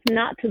 but it's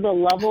not to the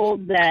level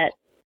that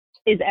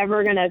is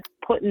ever going to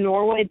put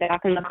Norway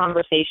back in the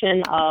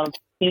conversation of,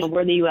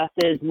 where the U.S.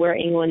 is, where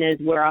England is,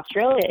 where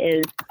Australia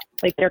is.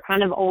 Like, they're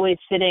kind of always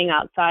sitting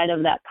outside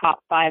of that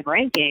top 5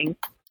 ranking.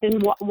 Then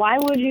why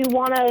would you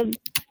want to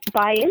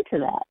buy into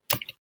that?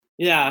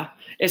 Yeah,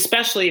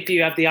 especially if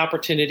you have the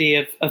opportunity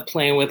of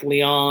playing with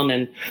Lyon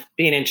and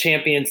being in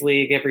Champions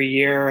League every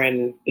year,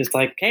 and it's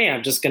like, hey,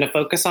 I'm just going to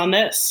focus on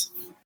this.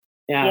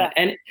 Yeah.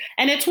 And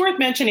it's worth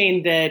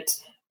mentioning that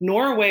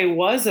Norway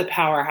was a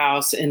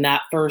powerhouse in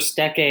that first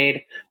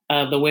decade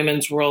of the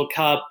Women's World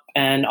Cup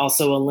and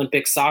also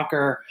Olympic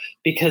soccer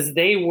because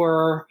they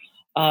were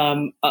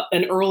an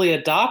early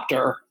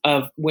adopter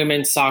of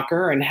women's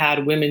soccer and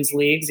had women's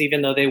leagues,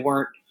 even though they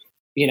weren't,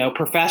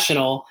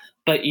 professional.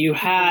 But you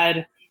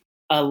had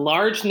a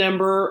large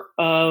number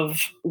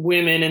of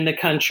women in the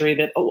country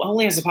that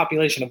only has a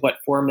population of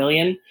 4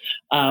 million,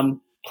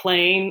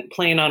 playing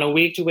on a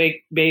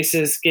week-to-week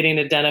basis, getting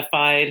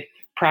identified,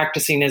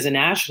 practicing as a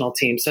national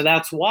team. So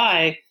that's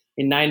why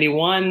in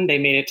 91, they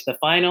made it to the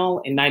final.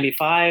 In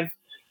 95,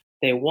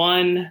 they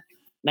won.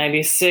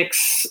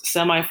 96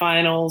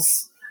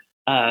 semifinals.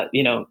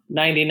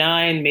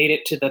 99 made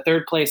it to the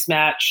third place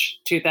match.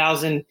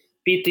 2000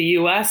 beat the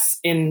U.S.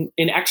 in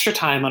extra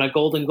time on a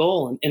golden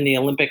goal in the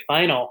Olympic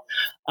final.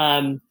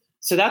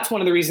 So that's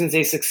one of the reasons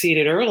they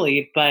succeeded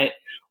early. But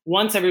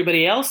once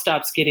everybody else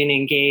stops getting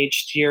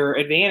engaged, your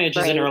advantage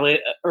as an early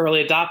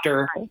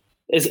adopter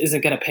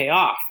isn't going to pay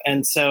off.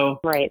 And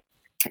so,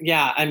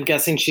 yeah, I'm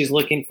guessing she's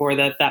looking for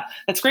that.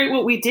 That's great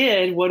what we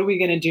did. What are we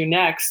going to do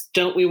next?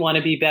 Don't we want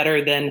to be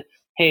better than,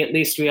 hey, at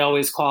least we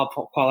always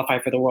qualify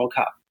for the World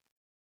Cup?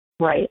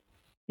 Right.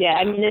 Yeah,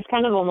 I mean, it's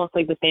kind of almost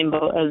like the same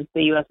boat as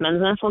the U.S.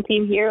 men's national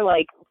team here.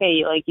 Like,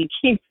 okay, like you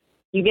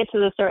get to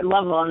the certain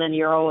level and then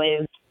you're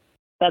always,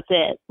 that's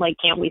it. Like,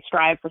 can't we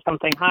strive for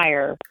something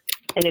higher?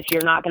 And if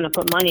you're not going to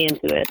put money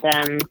into it,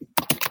 then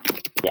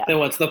yeah. Then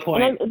what's the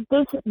point? And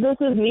this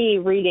is me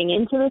reading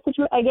into the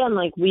situation. Again,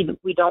 like,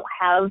 we don't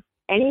have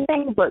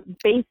anything, but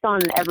based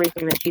on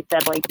everything that she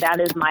said, like, that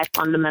is my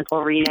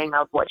fundamental reading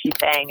of what she's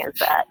saying is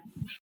that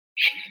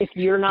if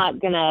you're not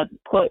going to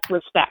put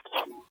respect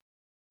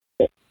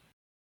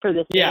for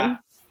this game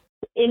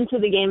into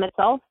the game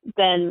itself,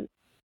 then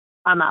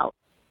I'm out.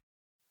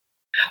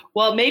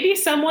 Well, maybe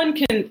someone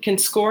can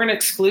score an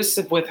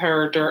exclusive with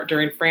her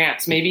during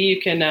France. Maybe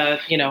you can,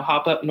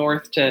 hop up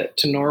north to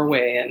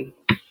Norway and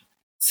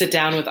sit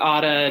down with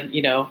Ada,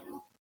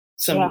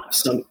 some,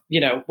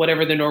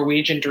 whatever the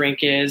Norwegian drink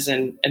is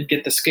and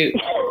get the scoop.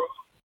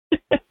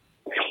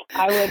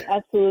 I would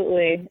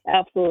absolutely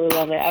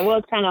love it. I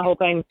was kind of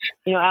hoping,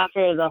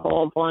 after the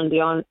whole Ballon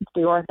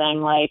d'Or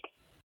thing, like,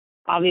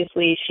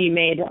 obviously she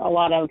made a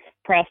lot of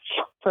press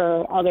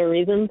for other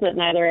reasons that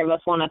neither of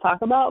us want to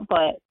talk about,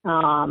 but,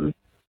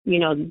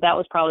 that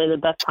was probably the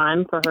best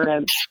time for her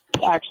to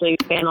actually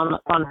expand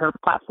on her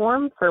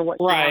platform for what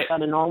she wants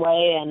out of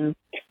Norway. And,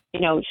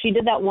 she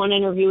did that one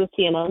interview with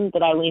CNN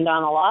that I leaned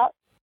on a lot.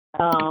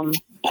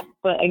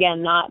 But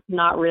again,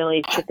 not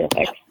really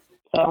specific.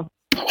 So.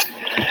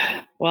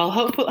 Well,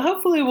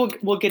 hopefully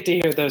we'll get to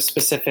hear those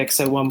specifics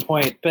at one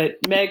point. But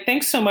Meg,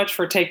 thanks so much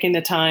for taking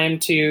the time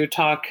to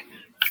talk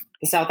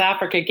the South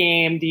Africa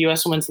game, the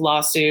U.S. women's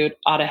lawsuit,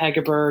 Ada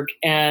Hegerberg,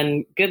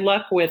 and good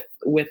luck with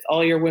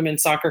all your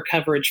women's soccer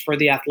coverage for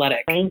The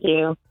Athletic. Thank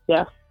you.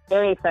 Yes,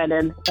 very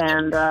excited,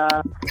 and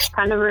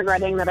kind of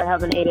regretting that I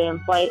have an 8 a.m.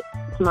 flight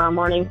tomorrow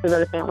morning to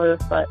go to St. Louis,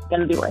 but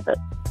going to be worth it.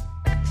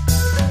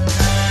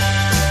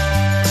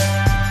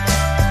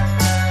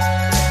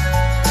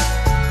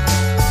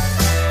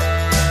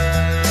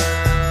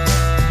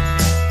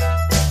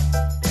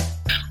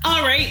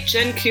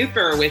 Jen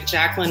Cooper with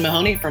Jacqueline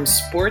Mahoney from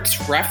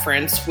Sports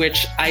Reference,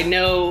 which I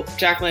know,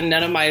 Jacqueline,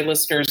 none of my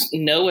listeners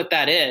know what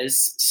that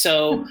is.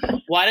 So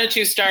why don't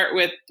you start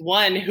with,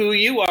 one, who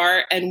you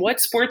are and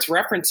what Sports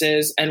Reference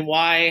is and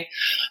why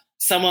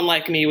someone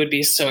like me would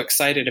be so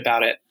excited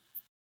about it.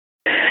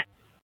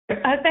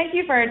 Thank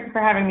you for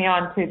having me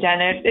on too,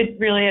 Jen. It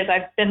really is.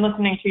 I've been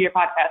listening to your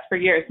podcast for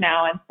years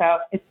now, and so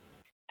it's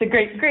a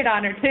great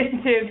honor to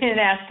be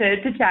asked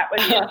to chat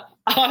with you.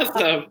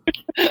 Awesome.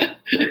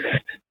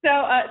 So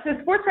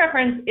Sports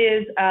Reference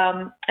is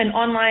an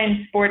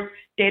online sports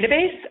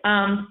database.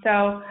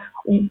 So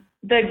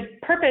the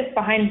purpose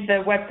behind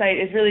the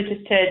website is really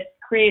just to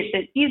create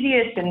the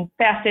easiest and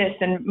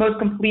fastest and most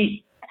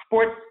complete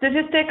sports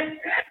statistics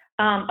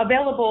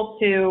available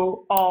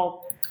to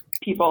all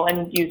people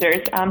and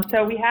users.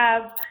 So we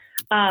have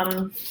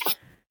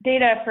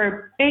data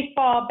for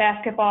baseball,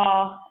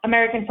 basketball,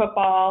 American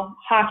football,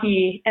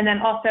 hockey, and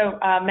then also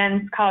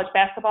men's college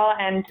basketball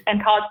and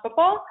college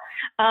football.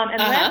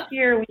 Last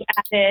year we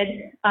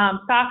added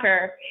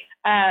soccer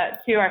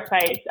to our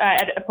site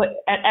at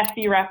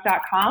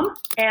fbref.com.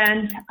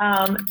 And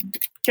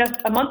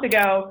just a month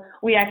ago,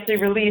 we actually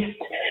released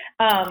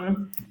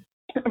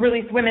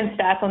women's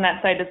stats on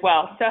that site as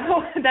well. So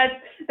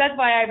that's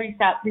why I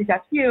reached out to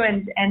you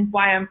and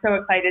why I'm so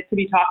excited to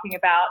be talking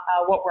about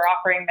what we're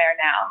offering there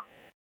now.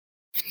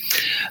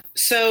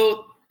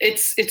 So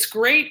it's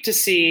great to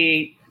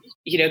see,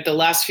 the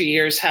last few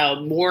years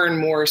how more and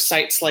more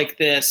sites like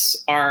this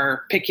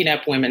are picking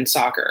up women's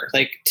soccer.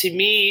 Like, to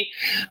me,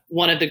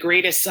 one of the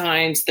greatest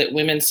signs that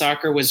women's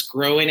soccer was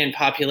growing in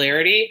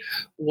popularity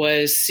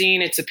was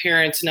seeing its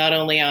appearance not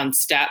only on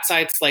stat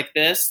sites like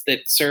this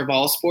that serve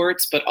all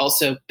sports, but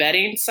also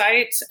betting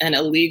sites and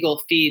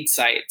illegal feed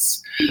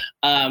sites.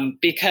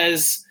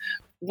 Because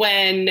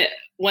when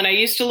I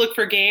used to look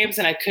for games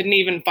and I couldn't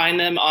even find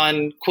them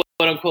on quote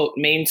unquote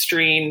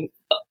mainstream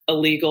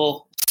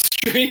illegal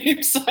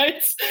stream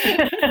sites,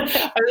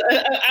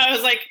 I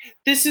was like,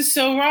 this is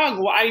so wrong.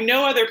 Well, I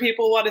know other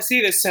people want to see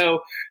this.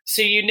 So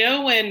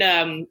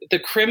when the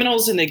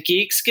criminals and the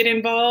geeks get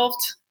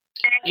involved,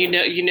 you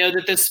know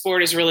that this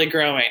sport is really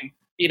growing.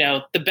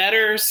 The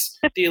bettors,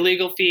 the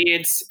illegal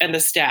feeds, and the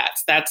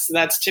stats.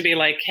 That's to be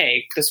like,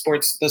 hey, the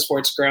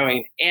sport's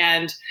growing.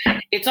 And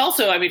it's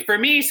also, for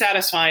me,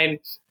 satisfying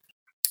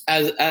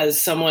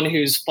as someone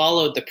who's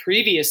followed the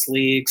previous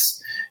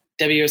leagues,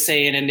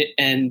 WSA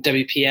and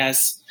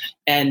WPS,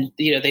 and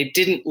they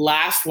didn't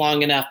last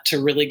long enough to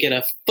really get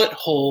a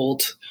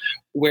foothold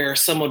where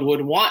someone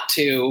would want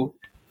to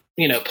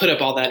put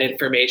up all that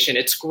information.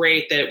 It's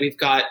great that we've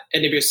got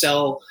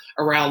NWSL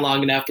around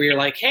long enough where you're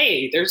like,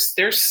 hey, there's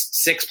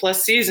 6+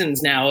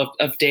 seasons now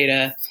of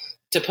data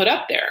to put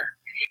up there.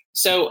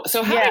 So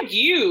how did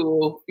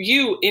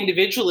you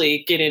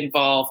individually get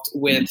involved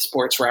with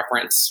Sports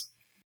Reference?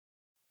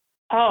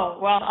 Oh,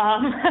 well,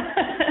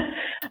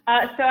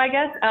 so I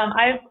guess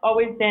I've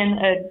always been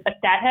a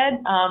stat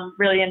head,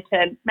 really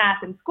into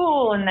math in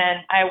school. And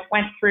then I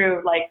went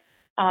through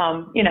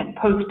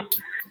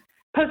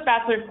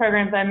post-bachelor's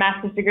programs, a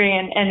master's degree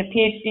and a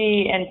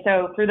PhD. And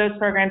so through those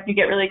programs, you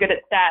get really good at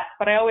stats.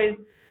 But I always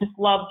just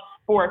loved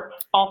sports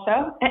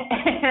also.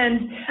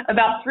 And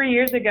about 3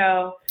 years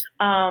ago,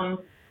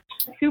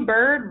 Sue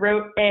Bird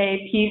wrote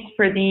a piece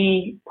for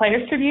the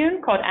Players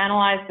Tribune called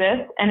Analyze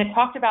This, and it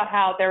talked about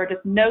how there were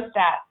just no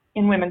stats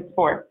in women's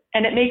sports.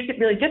 And it makes it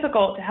really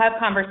difficult to have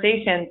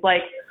conversations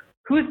like,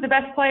 who's the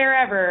best player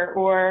ever,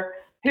 or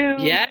who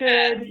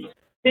should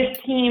this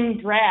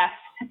team draft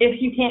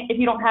if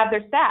you don't have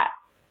their stats.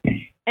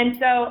 And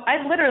so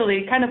I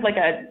literally kind of like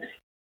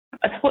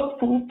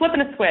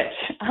flipping a switch,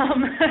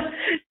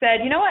 said,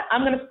 you know what,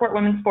 I'm going to support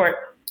women's sports.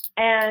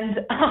 And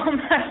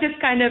I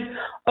just kind of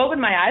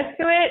opened my eyes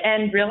to it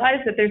and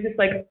realized that there's this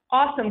like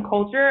awesome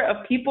culture of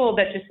people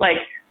that just like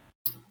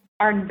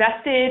are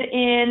invested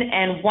in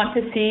and want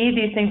to see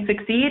these things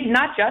succeed,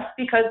 not just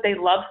because they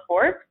love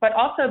sports, but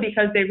also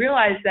because they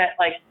realize that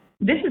like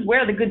this is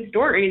where the good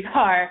stories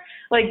are.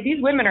 Like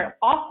these women are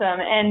awesome,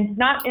 and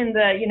not in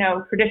the,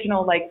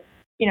 traditional like,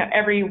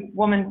 every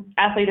woman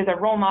athlete is a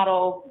role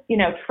model,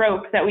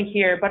 trope that we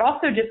hear, but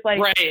also just like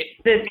right.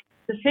 the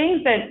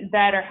things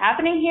that are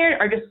happening here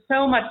are just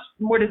so much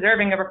more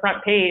deserving of a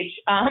front page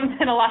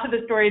than a lot of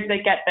the stories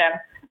that get them.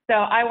 So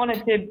I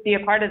wanted to be a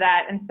part of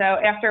that. And so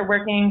after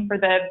working for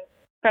the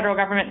federal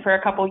government for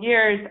a couple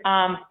years,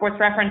 Sports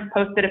Reference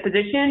posted a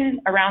position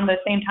around the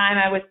same time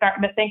I was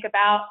starting to think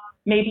about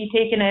maybe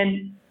taking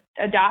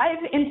a dive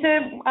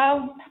into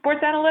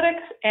sports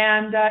analytics.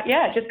 And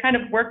it just kind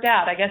of worked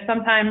out. I guess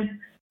sometimes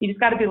you just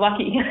got to be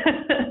lucky.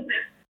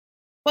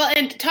 Well,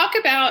 and talk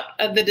about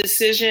the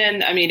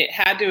decision. I mean, it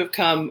had to have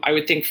come, I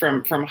would think,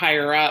 from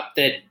higher up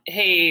that,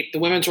 hey, the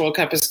Women's World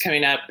Cup is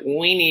coming up.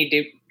 We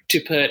need to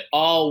put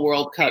all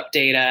World Cup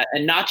data,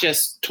 and not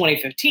just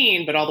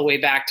 2015, but all the way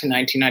back to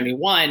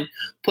 1991,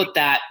 put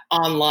that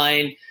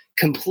online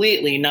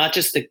completely, not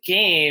just the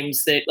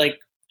games that like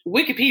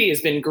Wikipedia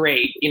has been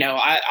great.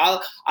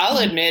 I'll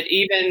admit,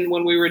 even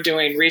when we were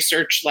doing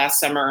research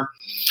last summer,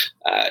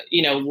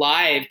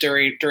 live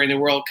during the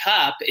World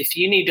Cup, if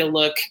you need to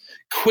look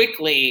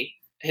quickly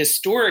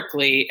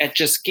historically at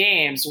just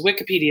games,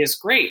 Wikipedia is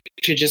great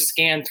to just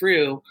scan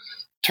through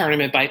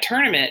tournament by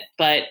tournament.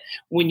 But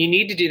when you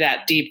need to do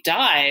that deep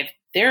dive,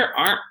 there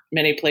aren't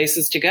many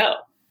places to go.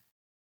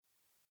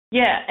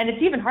 Yeah, and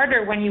it's even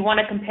harder when you want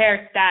to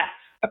compare stats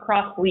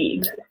across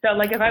leagues. So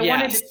like if I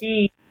wanted to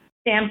see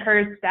Sam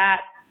Kerr's stats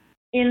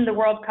in the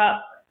World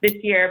Cup this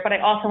year, but I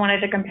also wanted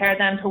to compare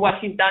them to what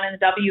she's done in the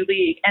W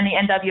League and the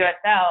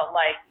NWSL,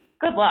 like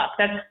good luck.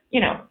 That's,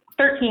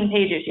 13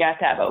 pages you have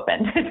to have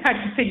open to try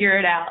to figure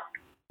it out.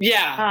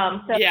 Yeah.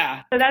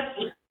 So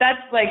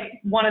that's like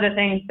one of the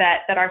things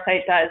that our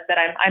site does that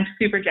I'm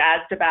super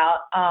jazzed about.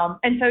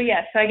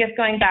 So I guess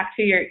going back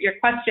to your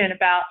question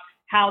about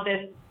how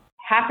this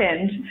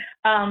happened,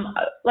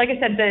 like I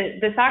said,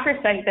 the soccer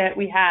site that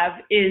we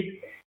have is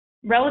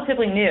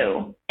relatively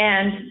new,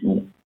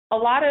 and a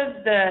lot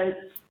of the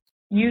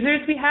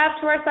users we have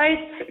to our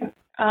sites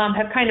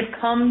have kind of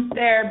come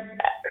there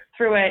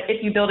through a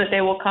if you build it,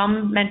 they will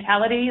come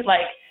mentality.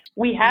 Like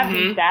we have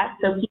these stats,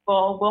 so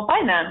people will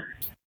find them.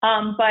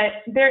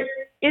 But there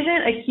isn't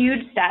a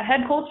huge stat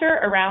head culture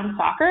around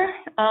soccer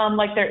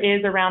like there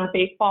is around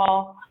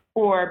baseball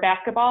or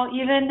basketball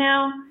even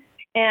now.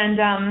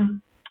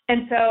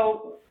 And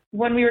so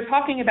when we were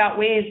talking about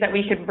ways that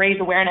we could raise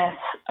awareness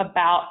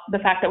about the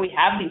fact that we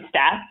have these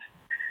stats,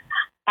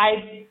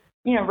 I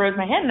rose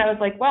my hand and I was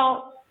like,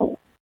 well,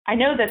 I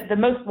know that the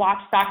most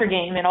watched soccer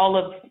game in all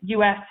of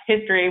U.S.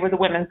 history was a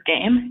women's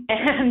game.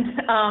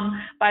 And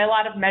by a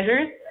lot of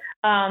measures,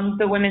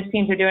 the women's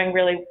teams are doing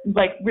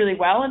really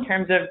well in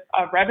terms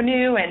of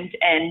revenue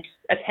and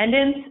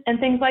attendance and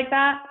things like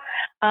that.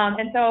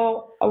 And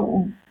so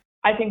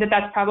I think that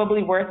that's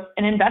probably worth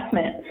an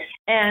investment.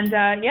 And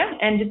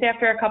and just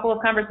after a couple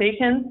of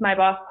conversations, my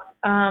boss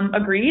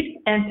agreed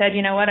and said,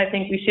 you know what, I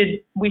think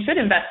we should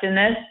invest in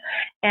this,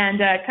 and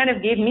kind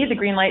of gave me the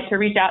green light to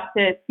reach out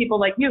to people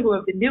like you who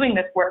have been doing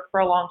this work for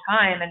a long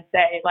time and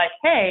say like,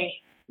 hey,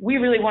 we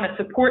really want to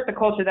support the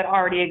culture that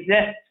already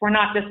exists. We're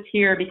not just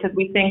here because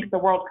we think the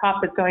World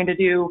Cup is going to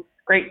do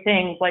great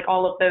things, like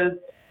all of those,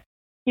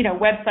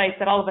 websites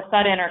that all of a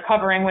sudden are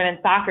covering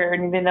women's soccer,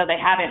 and even though they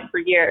haven't for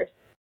years.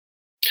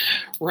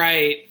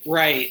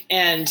 Right.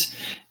 And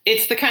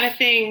it's the kind of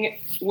thing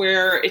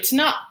where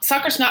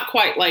soccer's not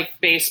quite like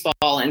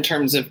baseball in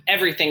terms of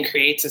everything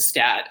creates a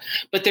stat,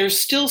 but there's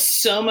still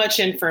so much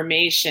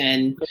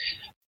information,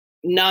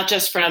 not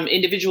just from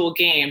individual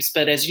games,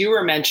 but as you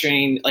were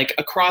mentioning, like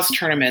across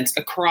tournaments,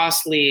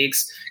 across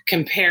leagues,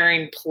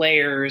 comparing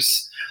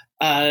players,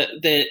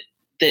 that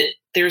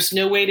there's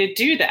no way to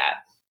do that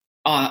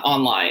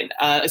online.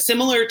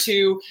 Similar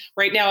to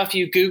right now, if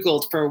you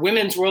Googled for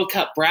Women's World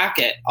Cup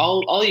bracket,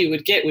 all you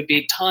would get would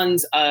be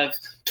tons of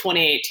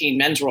 2018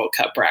 Men's World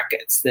Cup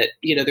brackets that,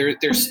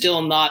 they're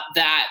still not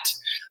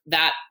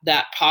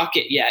that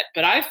pocket yet.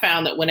 But I've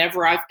found that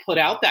whenever I've put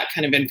out that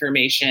kind of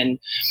information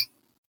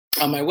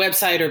on my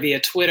website or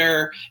via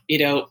Twitter,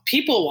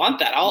 people want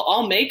that.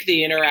 I'll make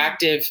the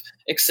interactive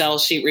Excel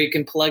sheet where you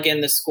can plug in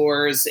the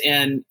scores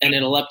and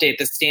it'll update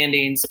the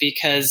standings,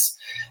 because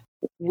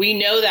we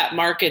know that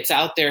market's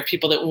out there,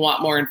 people that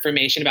want more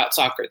information about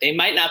soccer. They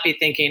might not be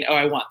thinking, oh,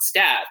 I want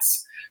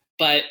stats,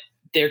 but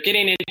they're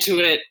getting into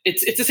it.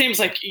 It's the same as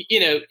like,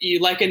 you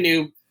like a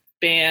new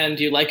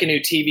band, you like a new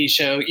TV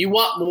show, you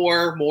want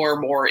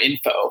more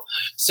info.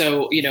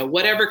 So,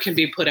 whatever can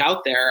be put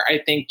out there, I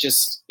think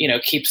just,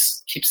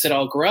 keeps it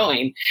all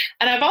growing.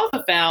 And I've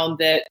also found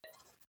that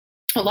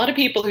a lot of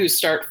people who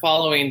start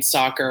following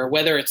soccer,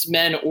 whether it's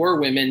men or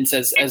women's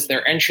as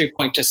their entry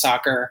point to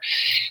soccer,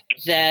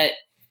 that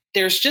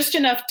there's just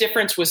enough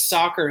difference with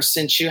soccer,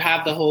 since you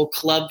have the whole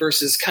club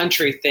versus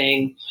country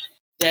thing,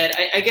 that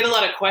I get a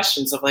lot of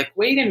questions of like,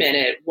 wait a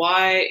minute,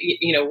 why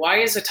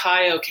is a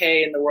tie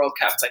okay in the World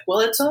Cup? It's like, well,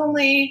 it's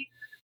only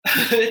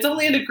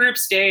in the group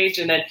stage,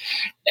 and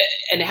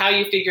how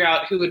you figure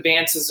out who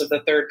advances of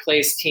the third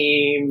place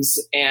teams,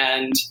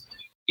 and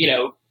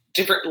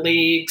different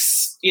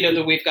leagues,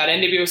 that we've got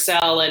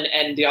NWSL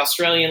and the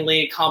Australian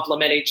League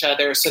complement each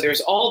other. So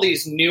there's all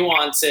these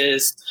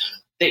nuances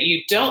that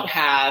you don't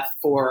have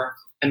for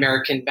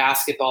American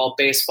basketball,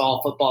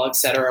 baseball, football, et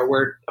cetera,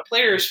 where a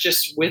player is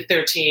just with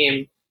their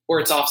team or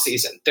it's off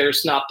season.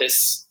 There's not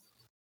this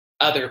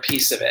other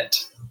piece of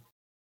it.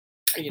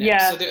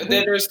 So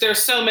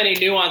there's so many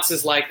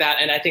nuances like that.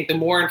 And I think the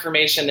more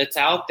information that's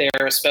out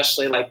there,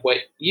 especially like what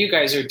you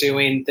guys are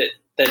doing, that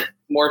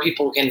more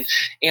people can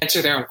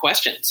answer their own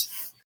questions.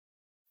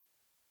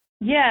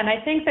 Yeah. And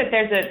I think that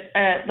there's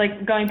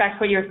like going back to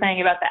what you were saying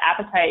about the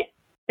appetite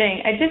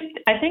thing, I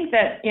think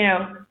that,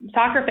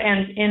 soccer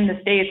fans in the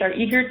States are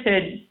eager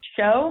to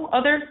show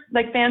other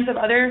fans of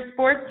other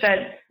sports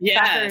that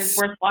soccer is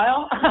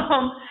worthwhile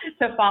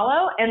to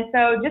follow. And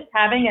so just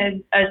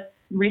having a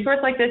resource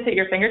like this at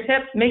your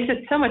fingertips makes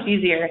it so much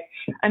easier.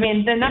 I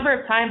mean, the number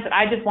of times that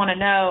I just want to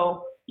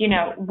know,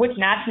 which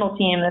national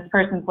team this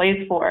person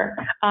plays for,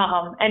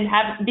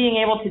 and being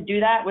able to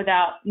do that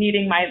without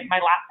needing my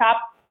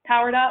laptop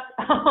powered up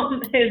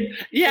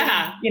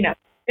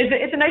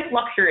it's a nice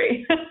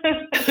luxury.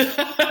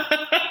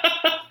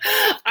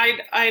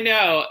 I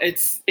know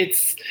it's.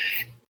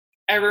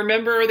 I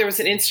remember there was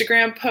an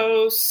Instagram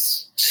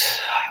post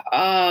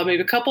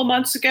maybe a couple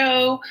months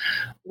ago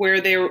where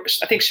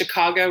I think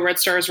Chicago Red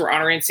Stars were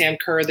honoring Sam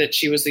Kerr, that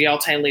she was the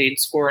all-time lead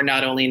scorer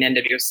not only in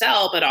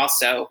NWSL but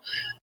also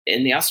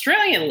in the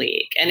Australian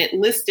League, and it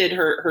listed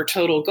her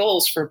total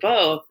goals for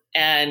both.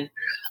 And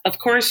of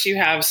course, you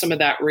have some of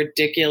that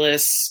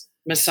ridiculous,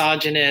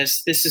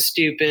 misogynist, this is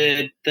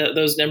stupid,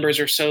 those numbers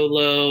are so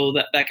low,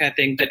 that kind of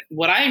thing. But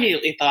what I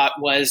immediately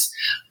thought was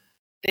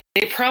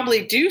they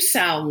probably do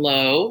sound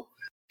low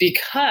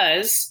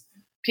because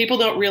people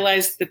don't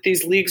realize that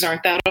these leagues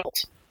aren't that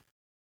old.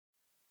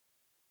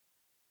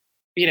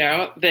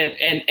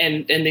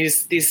 And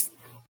these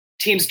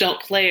teams don't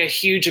play a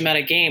huge amount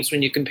of games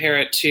when you compare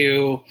it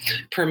to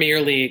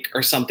Premier League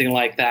or something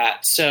like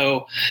that.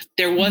 So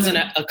there wasn't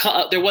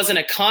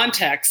a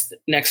context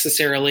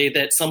necessarily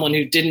that someone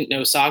who didn't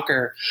know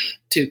soccer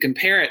to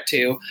compare it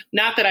to.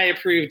 Not that I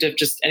approved of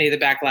just any of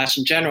the backlash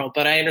in general,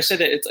 but I understood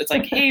that it's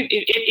like, hey,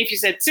 if you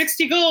said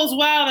 60 goals,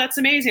 wow, that's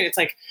amazing. It's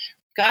like,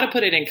 got to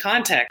put it in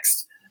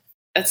context.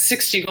 That's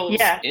 60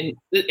 goals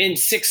in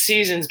 6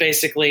 seasons,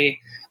 basically.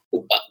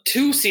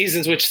 2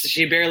 seasons, which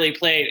she barely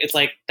played. It's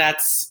like,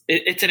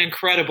 it's an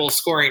incredible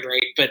scoring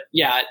rate. But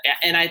yeah,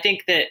 and I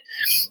think that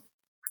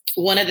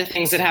one of the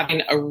things that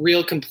having a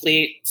real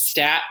complete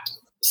stat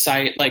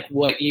site like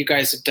what you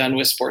guys have done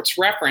with Sports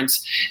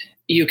Reference,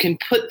 you can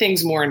put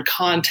things more in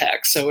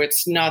context. So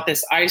it's not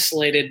this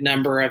isolated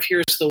number of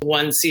here's the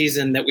one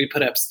season that we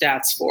put up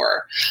stats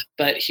for,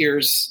 but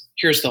here's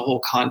the whole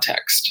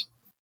context.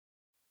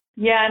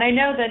 Yeah, and I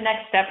know the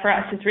next step for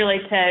us is really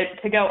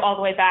to go all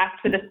the way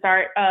back to the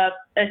start of,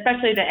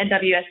 especially the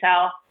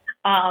NWSL.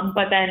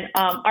 But then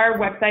our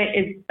website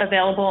is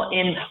available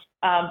in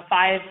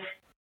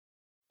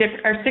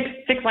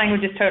 6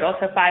 languages total,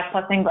 so 5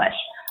 plus English.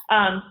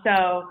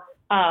 So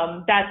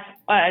that's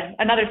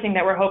another thing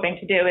that we're hoping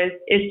to do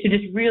is to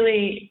just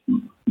really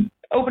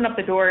open up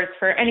the doors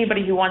for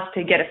anybody who wants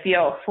to get a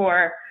feel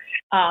for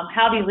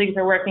how these leagues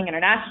are working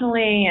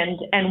internationally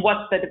and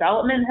what the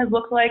development has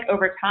looked like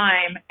over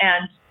time.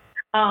 And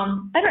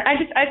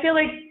I feel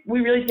like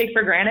we really take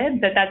for granted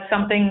that that's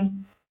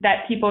something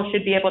that people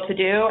should be able to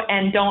do,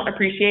 and don't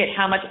appreciate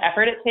how much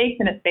effort it takes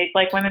in a space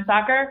like women's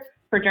soccer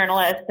for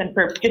journalists and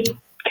for just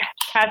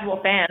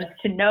casual fans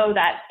to know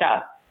that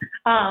stuff.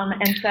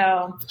 And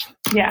so,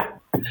 yeah.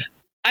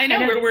 I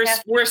know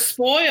we're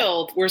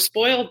spoiled. We're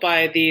spoiled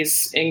by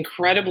these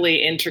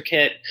incredibly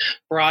intricate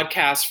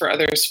broadcasts for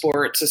other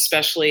sports,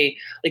 especially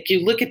like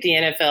you look at the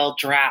NFL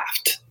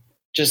draft,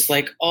 just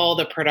like all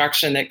the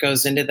production that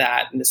goes into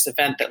that, and this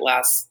event that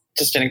lasts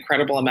just an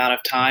incredible amount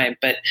of time.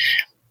 But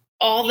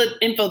all the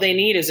info they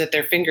need is at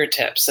their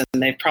fingertips,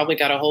 and they've probably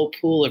got a whole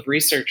pool of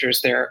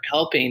researchers there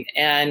helping.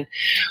 And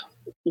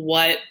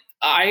what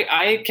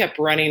I kept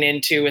running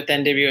into with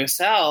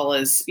NWSL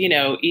is,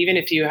 even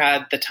if you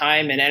had the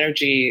time and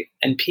energy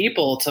and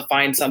people to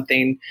find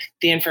something,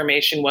 the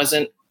information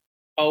wasn't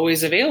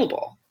always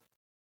available.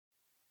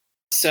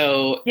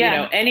 So,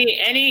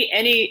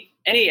 any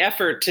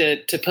effort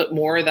to put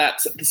more of that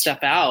stuff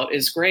out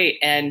is great.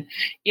 And,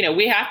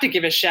 we have to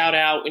give a shout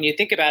out, when you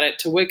think about it,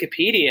 to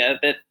Wikipedia,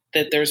 that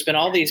there's been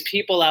all these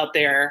people out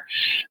there,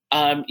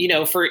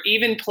 for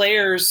even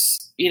players,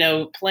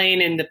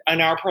 playing in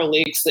our pro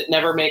leagues that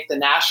never make the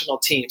national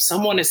team.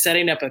 Someone is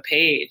setting up a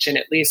page and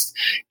at least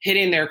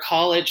hitting their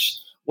college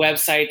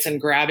websites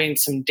and grabbing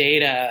some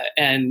data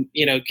and,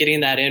 getting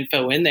that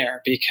info in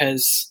there,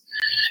 because,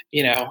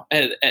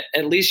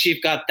 at least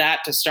you've got that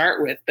to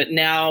start with. But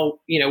now,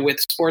 with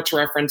Sports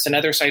Reference and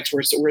other sites,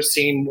 we're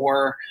seeing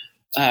more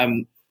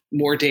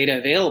more data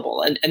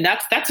available. And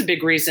that's a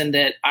big reason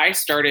that I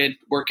started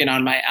working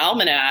on my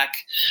almanac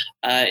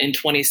in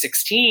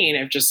 2016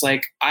 of just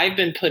like, I've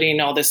been putting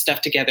all this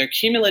stuff together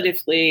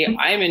cumulatively.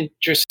 I'm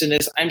interested in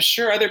this. I'm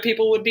sure other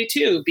people would be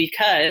too,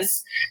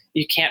 because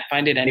you can't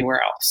find it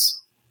anywhere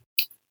else.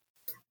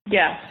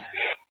 Yeah.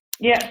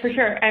 Yeah, for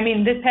sure. I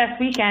mean, this past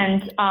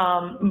weekend,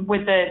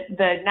 with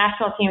the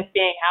national teams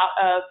being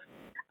out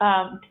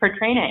of for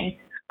training,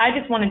 I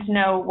just wanted to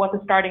know what the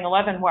starting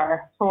 11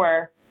 were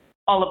for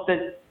all of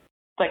the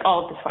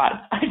spots.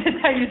 I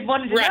just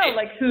wanted to know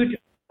like who to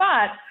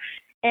spot.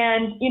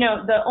 And, you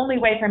know, the only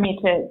way for me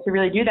to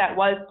really do that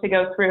was to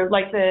go through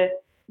like the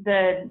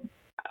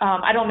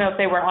I don't know if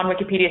they were on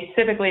Wikipedia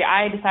specifically.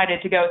 I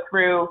decided to go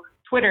through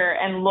Twitter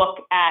and look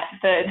at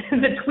the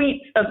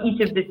tweets of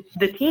each of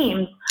the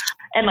teams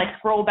and like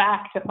scroll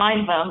back to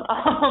find them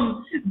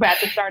at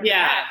the start of the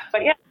match.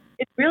 But yeah,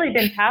 it's really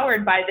been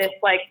powered by this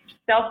like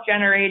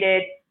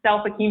self-generated,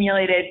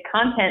 self-accumulated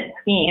content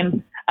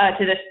scheme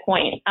to this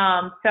point.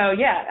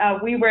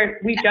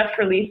 We just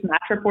released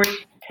match reports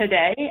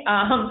today.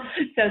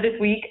 So this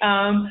week,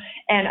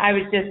 and I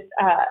was just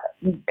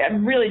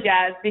really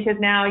jazzed because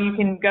now you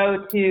can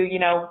go to, you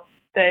know,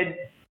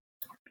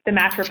 the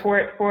match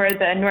report for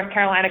the North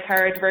Carolina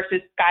Courage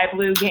versus Sky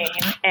Blue game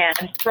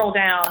and scroll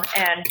down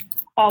and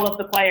all of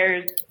the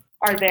players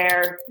are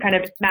there kind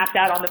of mapped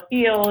out on the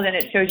field, and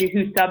it shows you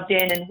who subbed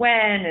in and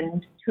when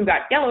and who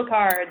got yellow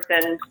cards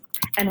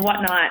and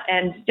whatnot.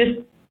 And just,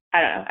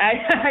 I don't know,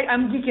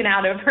 I'm geeking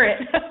out over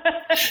it.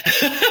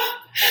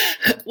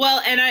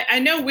 Well, and I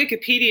know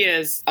Wikipedia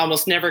is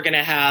almost never going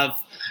to have,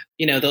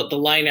 you know, the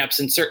lineups,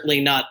 and certainly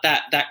not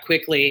that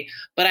quickly.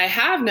 But I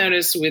have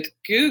noticed with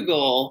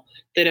Google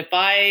that if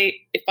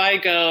I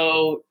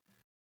go,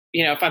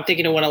 you know, if I'm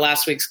thinking of one of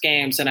last week's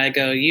games and I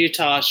go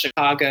Utah,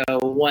 Chicago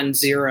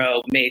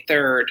 1-0, May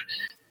 3rd,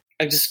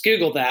 I just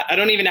Google that. I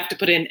don't even have to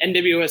put in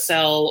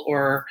NWSL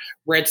or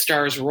Red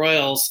Stars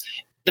Royals.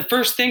 The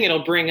first thing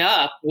it'll bring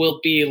up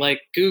will be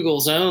like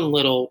Google's own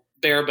little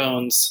bare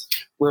bones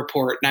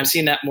report. And I've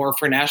seen that more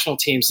for national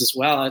teams as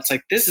well. It's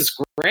like, this is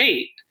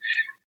great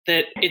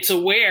that it's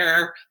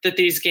aware that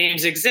these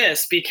games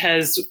exist,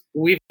 because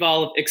we've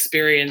all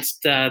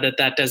experienced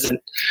that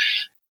doesn't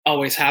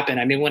always happen.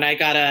 I mean, when I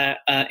got a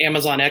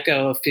Amazon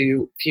Echo a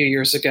few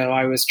years ago,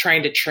 I was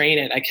trying to train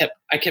it.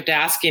 I kept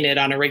asking it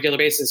on a regular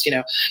basis, you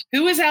know,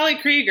 who is Allie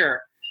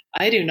Krieger?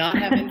 I do not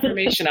have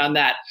information on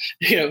that.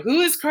 You know, who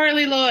is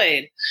Carly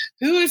Lloyd?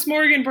 Who is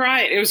Morgan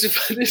Bryant? It was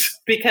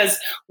just because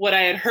what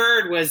I had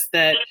heard was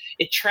that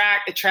it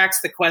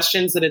tracks the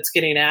questions that it's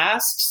getting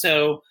asked.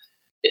 So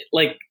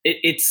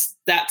it's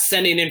that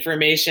sending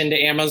information to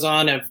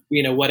Amazon of,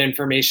 you know, what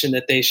information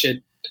that they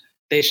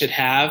should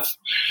have.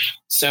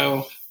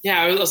 So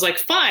yeah, I was like,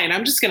 fine,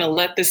 I'm just going to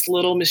let this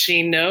little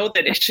machine know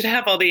that it should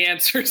have all the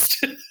answers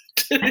to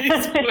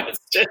these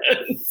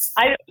questions.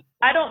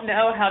 I don't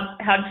know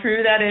how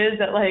true that is,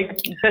 that like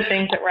the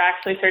things that we're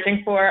actually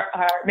searching for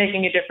are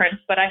making a difference.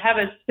 But I have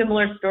a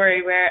similar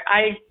story where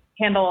I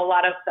handle a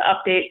lot of the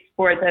updates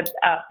for the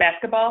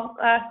basketball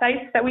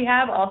sites that we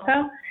have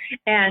also.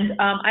 And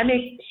I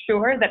make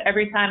sure that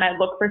every time I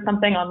look for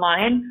something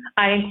online,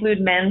 I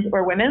include men's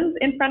or women's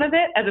in front of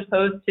it, as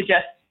opposed to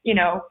just, you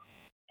know,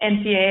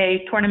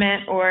 NCAA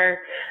tournament or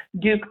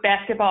Duke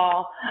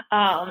basketball.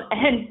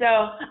 And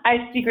so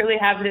I secretly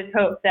have this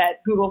hope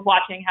that Google's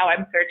watching how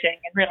I'm searching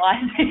and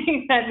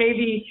realizing that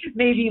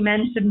maybe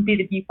men shouldn't be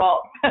the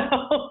default.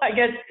 So I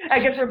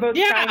guess we're both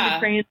trying to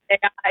train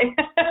AI.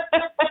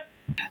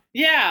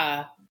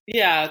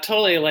 Yeah,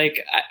 totally.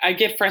 Like I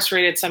get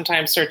frustrated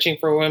sometimes searching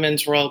for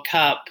Women's World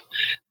Cup,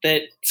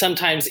 that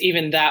sometimes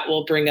even that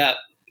will bring up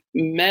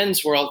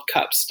Men's World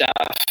Cup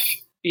stuff,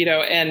 you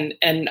know, and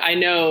I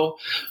know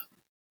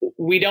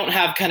we don't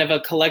have kind of a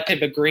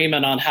collective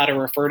agreement on how to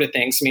refer to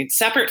things. I mean,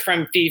 separate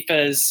from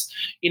FIFA's,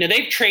 you know,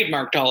 they've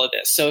trademarked all of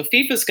this. So if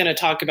FIFA's going to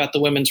talk about the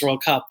Women's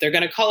World Cup, they're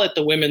going to call it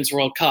the Women's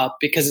World Cup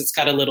because it's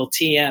got a little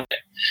T in it,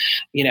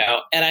 you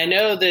know. And I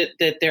know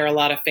that there are a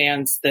lot of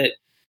fans that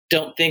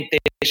don't think they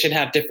should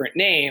have different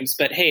names,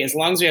 but hey, as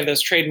long as we have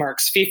those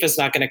trademarks, FIFA's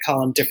not going to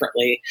call them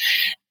differently.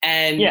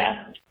 And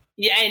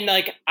and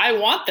like, I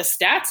want the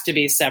stats to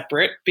be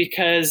separate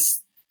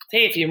because,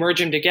 hey, if you merge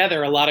them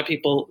together, a lot of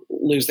people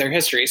lose their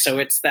history. So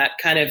it's that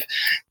kind of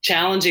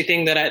challenging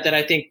thing that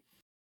I think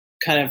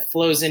kind of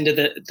flows into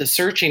the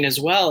searching as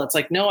well. It's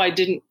like, no, I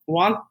didn't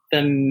want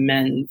the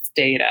men's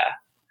data,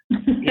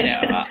 you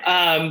know.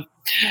 But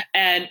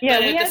at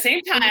the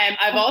same time,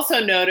 I've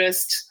also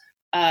noticed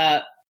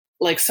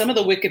like some of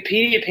the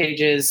Wikipedia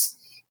pages,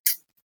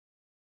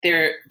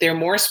 they're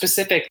more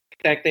specific.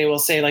 Like they will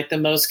say like the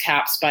most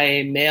caps by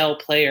a male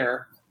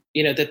player,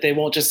 you know, that they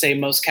won't just say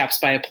most caps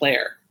by a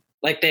player.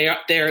 Like they're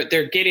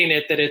getting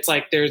it, that it's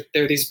like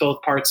they're these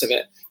both parts of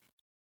it.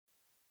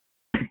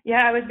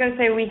 Yeah, I was going to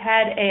say we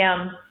had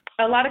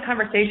a lot of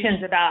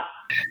conversations about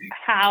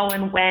how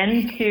and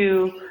when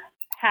to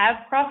have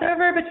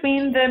crossover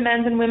between the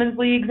men's and women's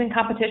leagues and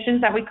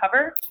competitions that we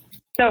cover.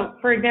 So,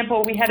 for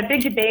example, we had a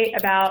big debate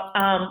about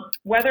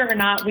whether or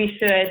not we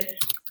should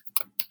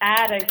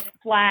add a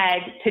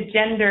flag to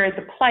gender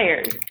the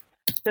players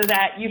so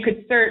that you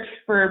could search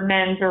for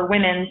men's or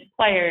women's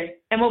players.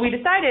 And what we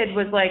decided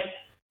was like,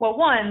 well,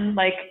 one,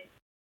 like,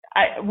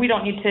 we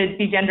don't need to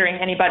be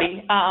gendering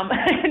anybody.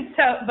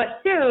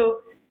 But two,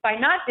 by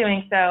not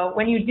doing so,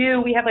 when you do,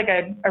 we have like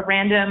a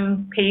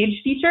random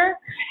page feature.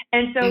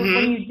 And so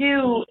when you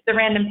do the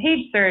random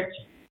page search,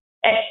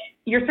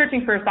 you're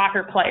searching for a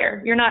soccer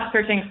player. You're not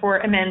searching for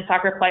a men's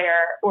soccer player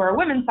or a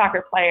women's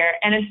soccer player.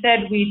 And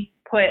instead we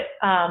put,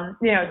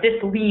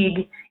 this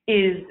league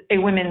is a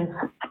women's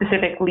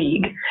specific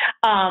league.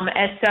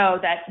 And so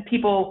that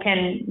people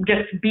can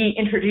just be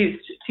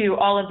introduced to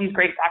all of these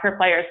great soccer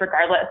players,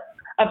 regardless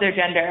of their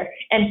gender,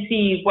 and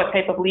see what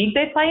type of league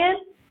they play in.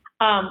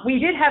 We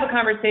did have a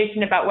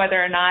conversation about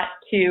whether or not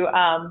to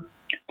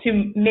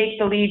make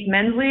the leagues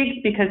men's leagues,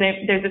 because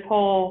there's this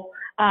whole,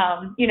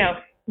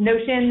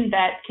 notion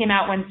that came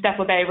out when Steph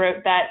LeBay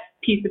wrote that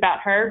piece about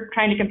her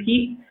trying to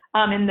compete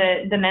in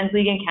the men's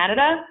league in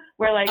Canada,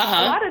 where like a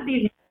lot of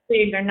these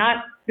leagues are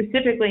not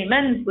specifically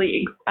men's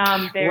leagues.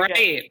 They're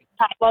just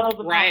top levels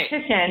of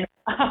competition.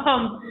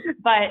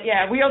 But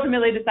yeah, we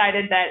ultimately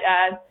decided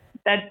that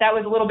that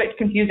was a little bit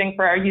confusing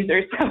for our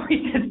users. So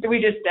we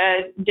just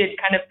did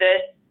kind of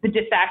the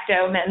de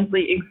facto men's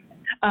leagues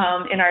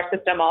in our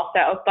system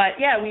also. But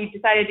yeah, we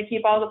decided to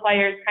keep all the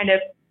players kind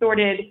of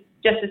sorted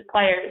just as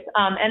players.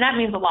 And that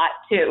means a lot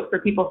too for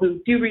people who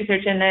do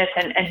research in this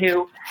and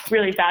who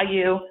really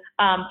value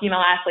female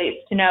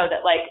athletes, to know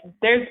that like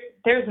there's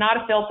not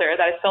a filter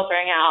that is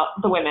filtering out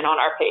the women on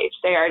our page.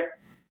 They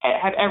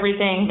have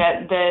everything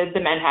that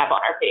the men have on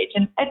our page.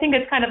 And I think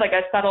it's kind of like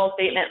a subtle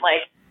statement,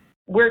 like,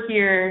 we're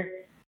here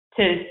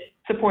to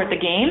support the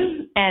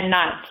game and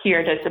not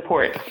here to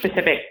support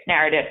specific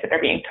narratives that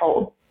are being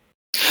told.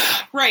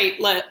 Right.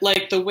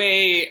 Like the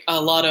way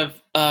a lot of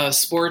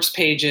sports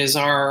pages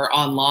are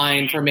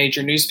online for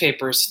major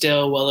newspapers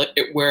still,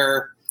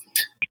 where,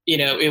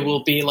 it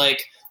will be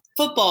like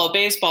football,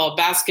 baseball,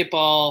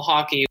 basketball,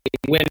 hockey,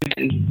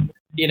 women,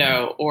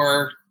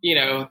 or,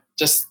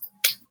 just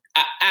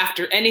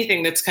after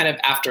anything that's kind of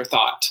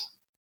afterthought.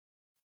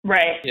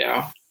 Right.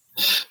 Yeah.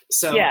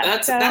 So yeah,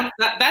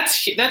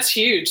 that's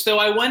huge. So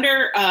I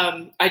wonder,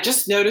 I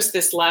just noticed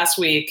this last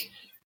week,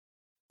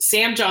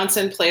 Sam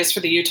Johnson plays for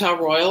the Utah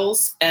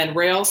Royals, and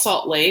Real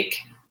Salt Lake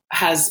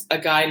has a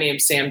guy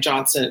named Sam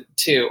Johnson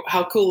too.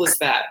 How cool is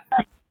that?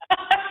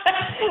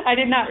 I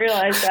did not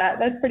realize that.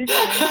 That's pretty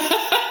funny.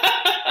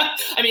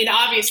 I mean,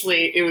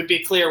 obviously it would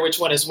be clear which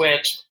one is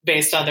which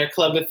based on their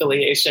club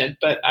affiliation,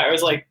 but I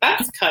was like,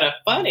 that's kind of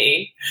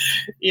funny.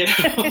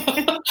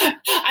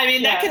 I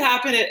mean, that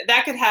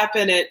could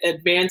happen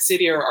at Man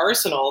City or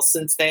Arsenal,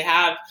 since they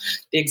have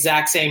the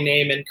exact same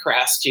name and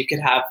crest. You could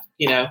have,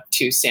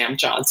 two Sam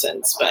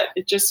Johnsons, but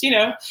it just,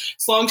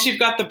 as long as you've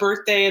got the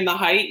birthday and the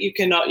height, you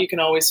can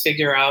always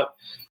figure out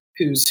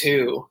who's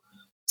who.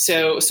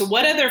 So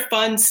what other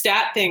fun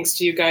stat things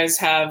do you guys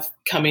have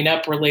coming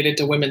up related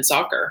to women's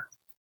soccer?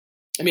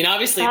 I mean,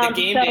 obviously the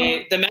game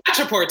day, the match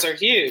reports are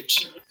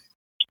huge.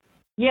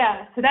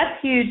 Yeah, so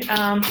that's huge.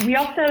 We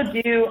also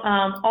do,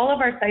 all of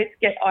our sites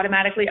get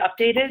automatically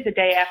updated the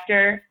day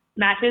after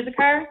matches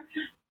occur.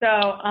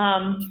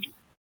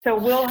 So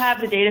we'll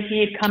have the data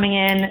feed coming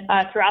in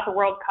throughout the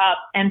World Cup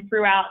and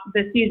throughout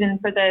the season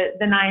for the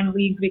 9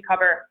 leagues we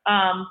cover.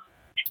 So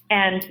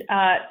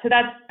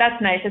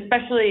that's nice,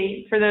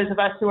 especially for those of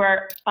us who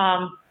are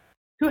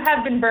who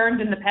have been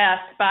burned in the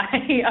past by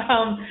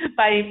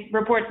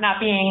reports not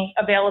being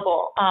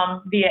available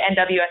via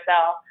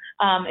NWSL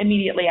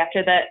immediately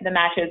after the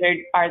matches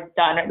are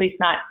done, or at least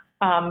not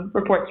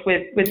reports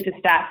with the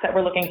stats that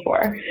we're looking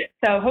for.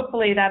 So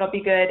hopefully that'll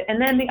be good.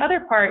 And then the other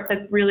part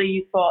that's really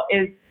useful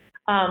is,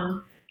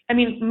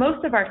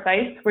 most of our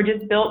sites were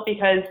just built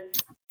because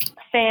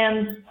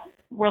fans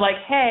were like,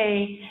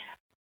 hey,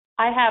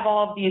 I have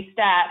all of these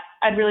stats.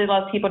 I'd really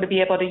love people to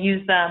be able to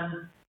use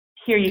them.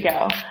 Here you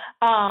go.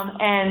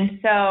 And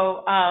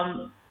so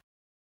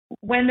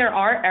when there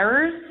are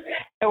errors,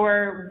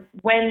 or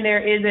when there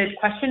is a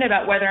question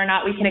about whether or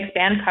not we can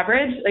expand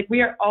coverage, like,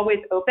 we are always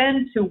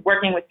open to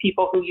working with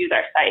people who use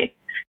our site.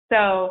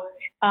 So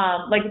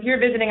if you're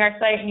visiting our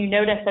site and you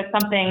notice that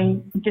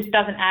something just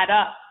doesn't add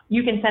up,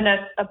 you can send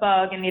us a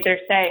bug and either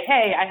say,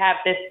 hey, I have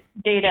this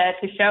data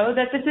to show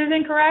that this is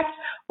incorrect,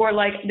 or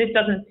like, this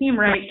doesn't seem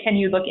right. Can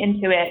you look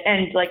into it?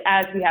 And like,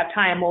 as we have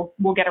time,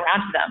 we'll get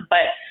around to them.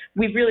 But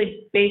we've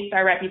really based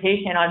our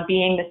reputation on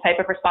being this type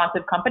of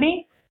responsive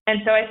company.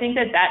 And so I think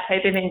that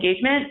type of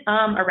engagement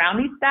around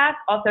these stats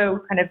also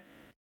kind of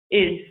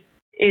is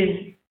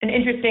an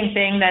interesting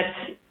thing that's,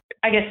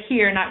 I guess,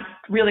 here, not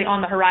really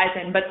on the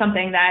horizon, but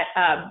something that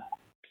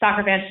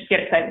soccer fans should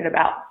get excited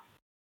about.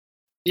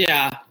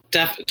 Yeah.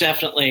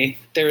 Definitely.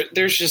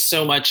 There's just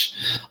so much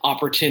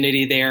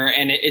opportunity there.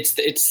 And it's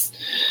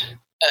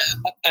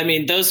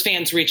those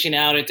fans reaching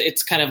out,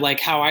 it's kind of like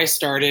how I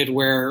started,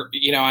 where,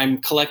 I'm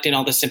collecting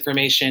all this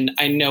information.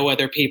 I know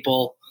other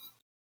people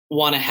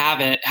want to have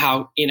it.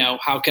 How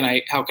can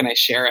I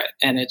share it?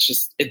 And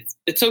it's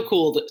so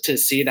cool to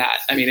see that.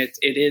 I mean, it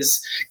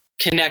is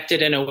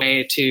connected in a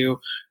way to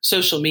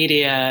social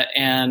media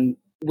and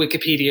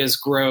Wikipedia's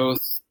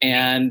growth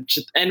and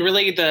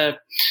really the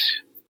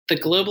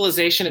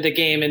globalization of the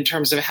game in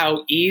terms of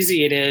how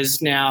easy it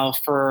is now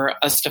for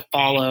us to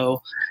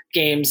follow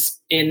games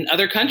in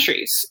other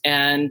countries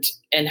and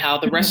how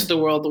the rest of the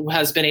world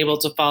has been able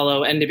to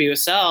follow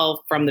NWSL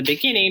from the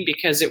beginning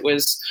because it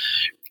was,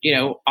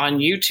 on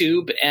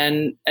YouTube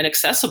and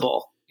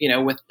accessible,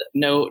 with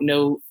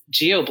no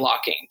geo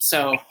blocking.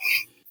 So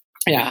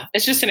yeah,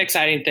 it's just an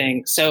exciting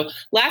thing. So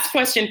last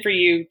question for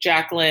you,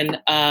 Jacqueline.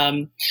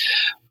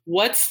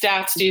 What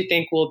stats do you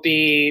think will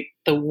be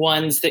the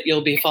ones that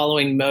you'll be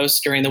following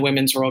most during the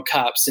Women's World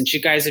Cup? Since you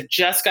guys have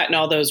just gotten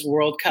all those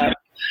World Cup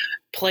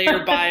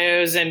player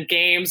bios and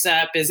games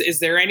up, is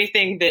there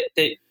anything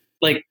that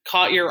like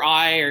caught your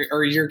eye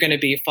or you're going to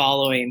be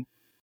following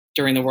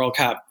during the World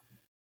Cup?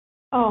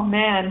 Oh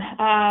man,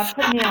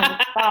 put me on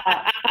the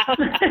spot.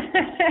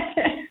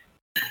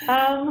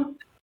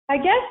 I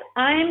guess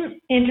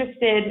I'm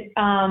interested,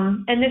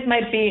 and this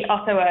might be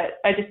also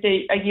just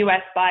a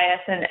U.S.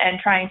 bias and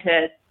trying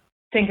to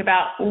think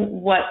about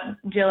what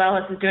Jill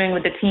Ellis is doing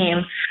with the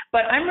team.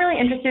 But I'm really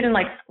interested in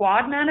like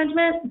squad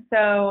management,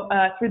 so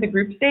through the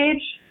group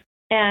stage,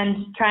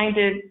 and trying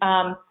to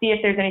see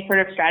if there's any sort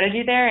of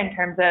strategy there in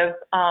terms of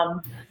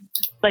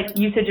like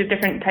usage of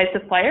different types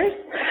of players.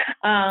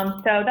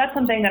 So that's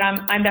something that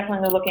I'm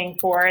definitely looking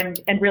for and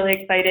really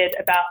excited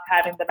about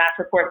having the match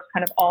reports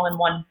kind of all in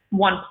one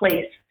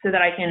place so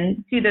that I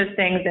can see those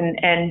things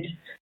and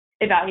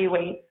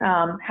evaluate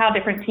how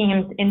different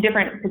teams in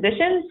different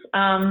positions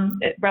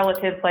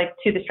relative like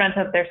to the strength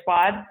of their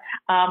squad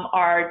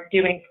are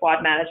doing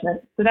squad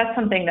management. So that's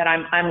something that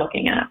I'm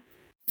looking at.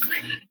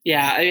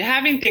 Yeah,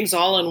 having things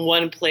all in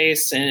one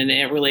place and in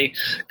a really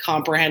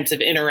comprehensive,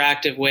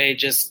 interactive way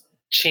just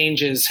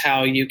changes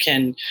how you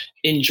can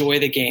enjoy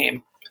the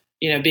game,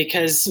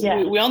 because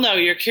we all know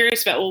you're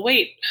curious about, well,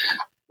 wait,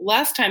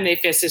 last time they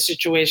faced a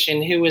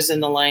situation, who was in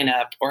the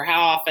lineup or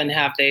how often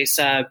have they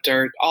subbed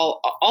or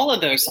all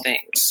of those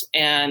things.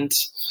 And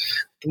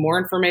the more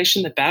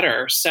information, the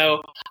better.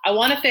 So I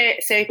want to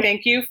say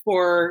thank you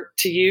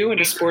to you and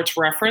to Sports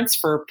Reference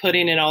for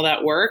putting in all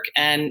that work.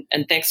 And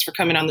thanks for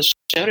coming on the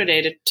show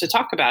today to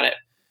talk about it.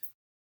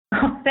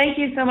 Thank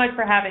you so much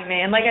for having me.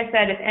 And like I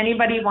said, if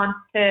anybody wants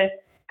to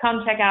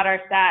come check out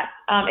our stats,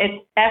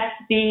 it's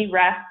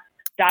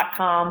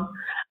fbref.com.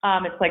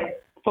 It's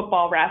like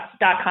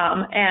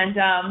footballref.com. And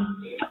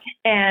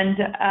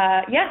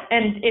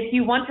if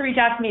you want to reach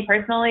out to me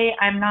personally,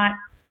 I'm not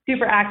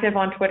super active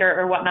on Twitter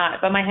or whatnot,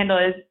 but my handle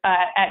is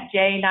at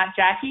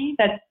 @JNotJackie.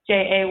 That's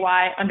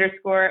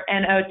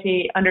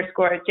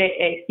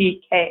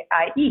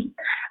JAY_NOT_JACKIE.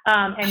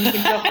 And you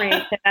can feel free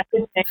to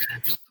message me.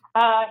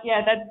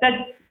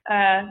 That's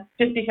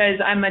just because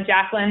I'm a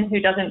Jacqueline who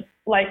doesn't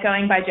like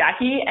going by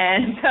Jackie.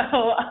 And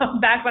so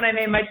back when I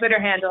made my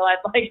Twitter handle, I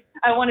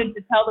wanted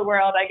to tell the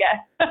world, I guess.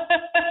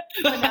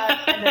 But now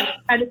it's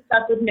kind of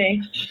stuck with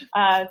me.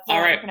 All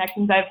right. The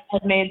connections I've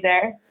made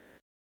there.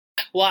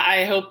 Well,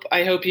 I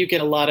hope you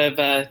get a lot of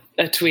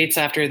tweets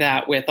after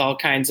that with all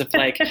kinds of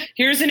like,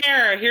 here's an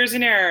error, there's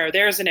an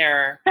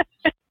error.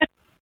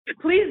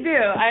 Please do.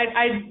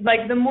 I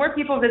like the more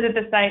people visit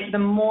the site, the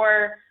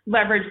more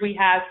leverage we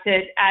have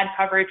to add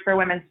coverage for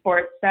women's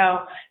sports.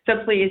 So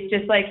please,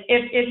 just like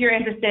if you're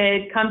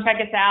interested, come check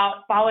us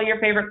out, follow your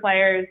favorite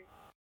players,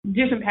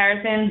 do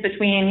comparisons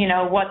between,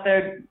 what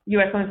the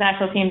U.S. Women's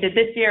National Team did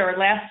this year or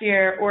last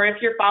year, or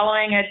if you're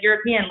following a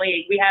European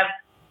league, we have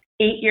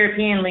 8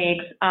 European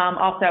leagues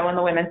also on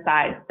the women's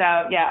side.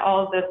 So yeah,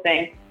 all of those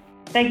things.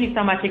 Thank you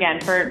so much again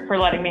for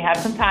letting me have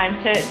some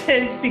time to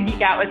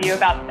geek out with you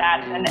about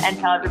stats and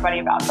tell everybody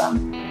about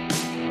them.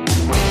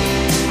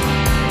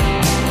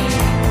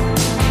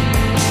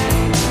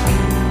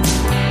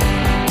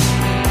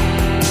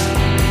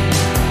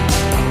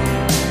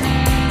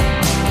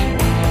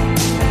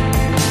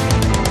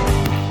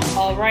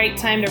 All right,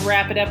 time to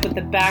wrap it up with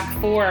the back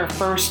four.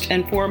 First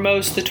and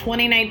foremost, the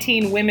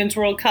 2019 Women's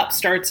World Cup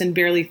starts in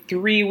barely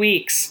 3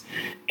 weeks,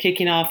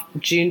 kicking off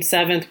June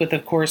 7th with,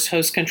 of course,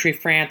 host country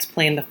France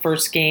playing the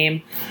first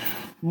game.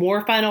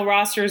 More final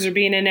rosters are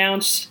being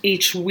announced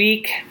each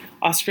week.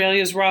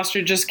 Australia's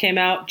roster just came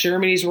out.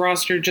 Germany's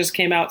roster just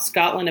came out.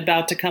 Scotland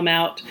about to come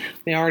out.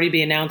 May already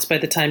be announced by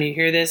the time you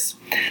hear this.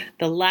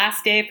 The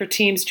last day for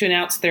teams to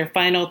announce their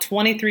final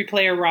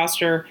 23-player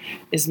roster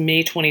is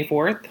May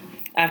 24th.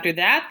 After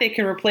that, they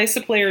can replace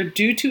a player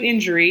due to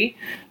injury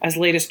as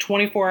late as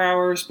 24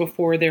 hours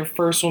before their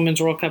first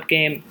Women's World Cup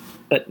game,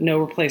 but no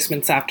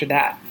replacements after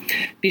that.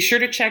 Be sure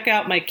to check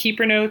out my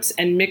Keeper Notes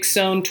and Mix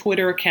Zone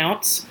Twitter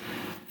accounts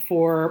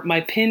for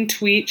my pinned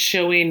tweet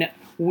showing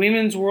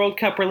Women's World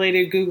Cup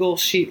related Google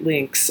Sheet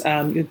links.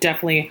 You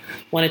definitely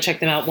want to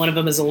check them out. One of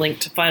them is a link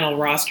to final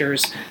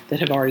rosters that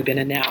have already been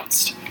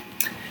announced.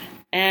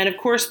 And of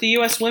course, the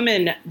U.S.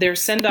 women, their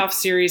send-off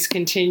series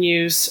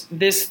continues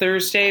this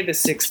Thursday, the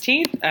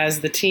 16th,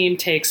 as the team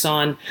takes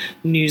on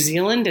New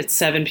Zealand at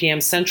 7 p.m.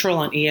 Central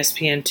on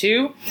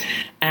ESPN2.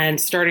 And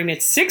starting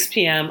at 6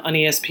 p.m. on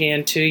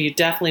ESPN2, you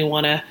definitely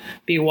want to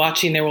be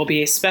watching. There will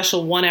be a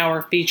special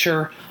 1-hour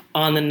feature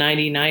on the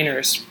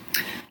 99ers.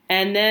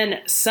 And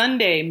then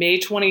Sunday, May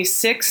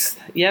 26th,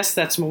 yes,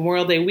 that's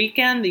Memorial Day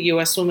weekend, the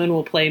U.S. women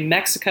will play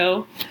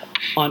Mexico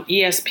on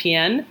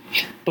ESPN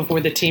before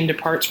the team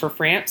departs for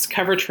France.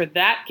 Coverage for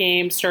that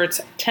game starts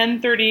at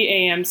 10:30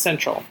 a.m.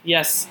 Central.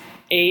 Yes,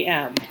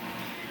 a.m.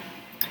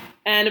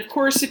 And of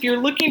course, if you're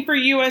looking for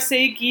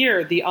USA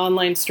gear, the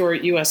online store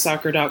at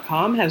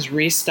ussoccer.com has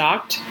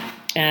restocked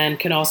and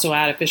can also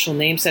add official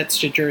name sets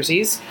to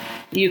jerseys.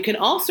 You can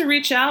also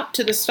reach out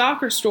to the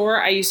Stalker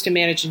store I used to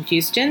manage in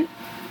Houston.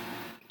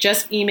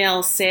 Just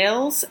email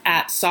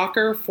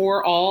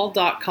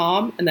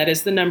sales@soccerforall.com, and that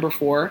is the number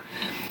 4,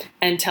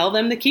 and tell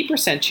them the Keeper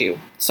sent you.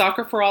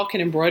 Soccer for All can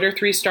embroider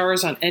 3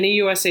 stars on any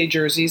USA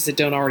jerseys that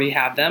don't already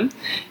have them,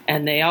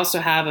 and they also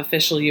have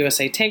official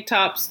USA tank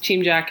tops,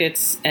 team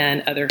jackets,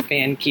 and other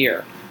fan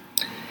gear.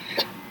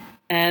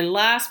 And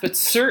last but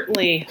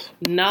certainly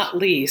not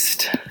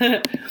least,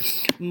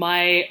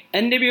 my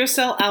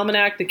NWSL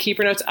Almanac, the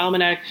Keeper Notes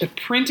Almanac, the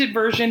printed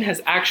version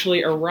has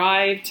actually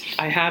arrived.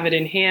 I have it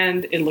in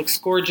hand. It looks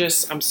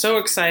gorgeous. I'm so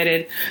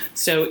excited.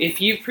 So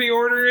if you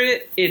pre-ordered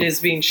it, it is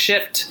being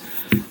shipped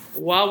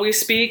while we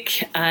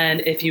speak.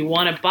 And if you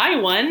want to buy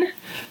one,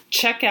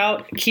 check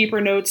out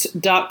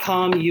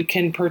keepernotes.com. You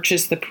can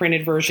purchase the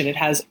printed version. It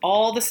has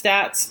all the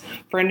stats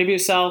for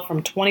NWSL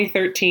from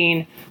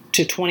 2013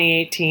 to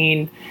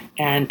 2018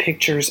 and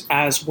pictures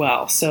as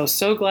well. So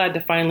glad to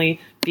finally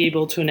be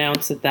able to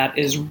announce that that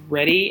is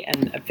ready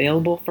and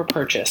available for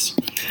purchase.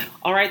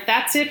 All right,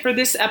 that's it for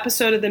this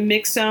episode of the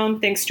Mix Zone.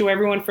 Thanks to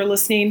everyone for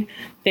listening.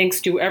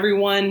 Thanks to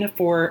everyone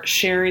for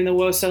sharing the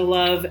WOSO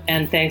love.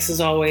 And thanks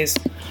as always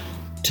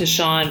to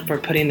Sean for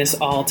putting this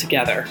all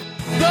together.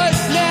 But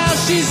now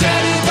she's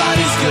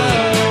everybody's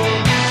girl.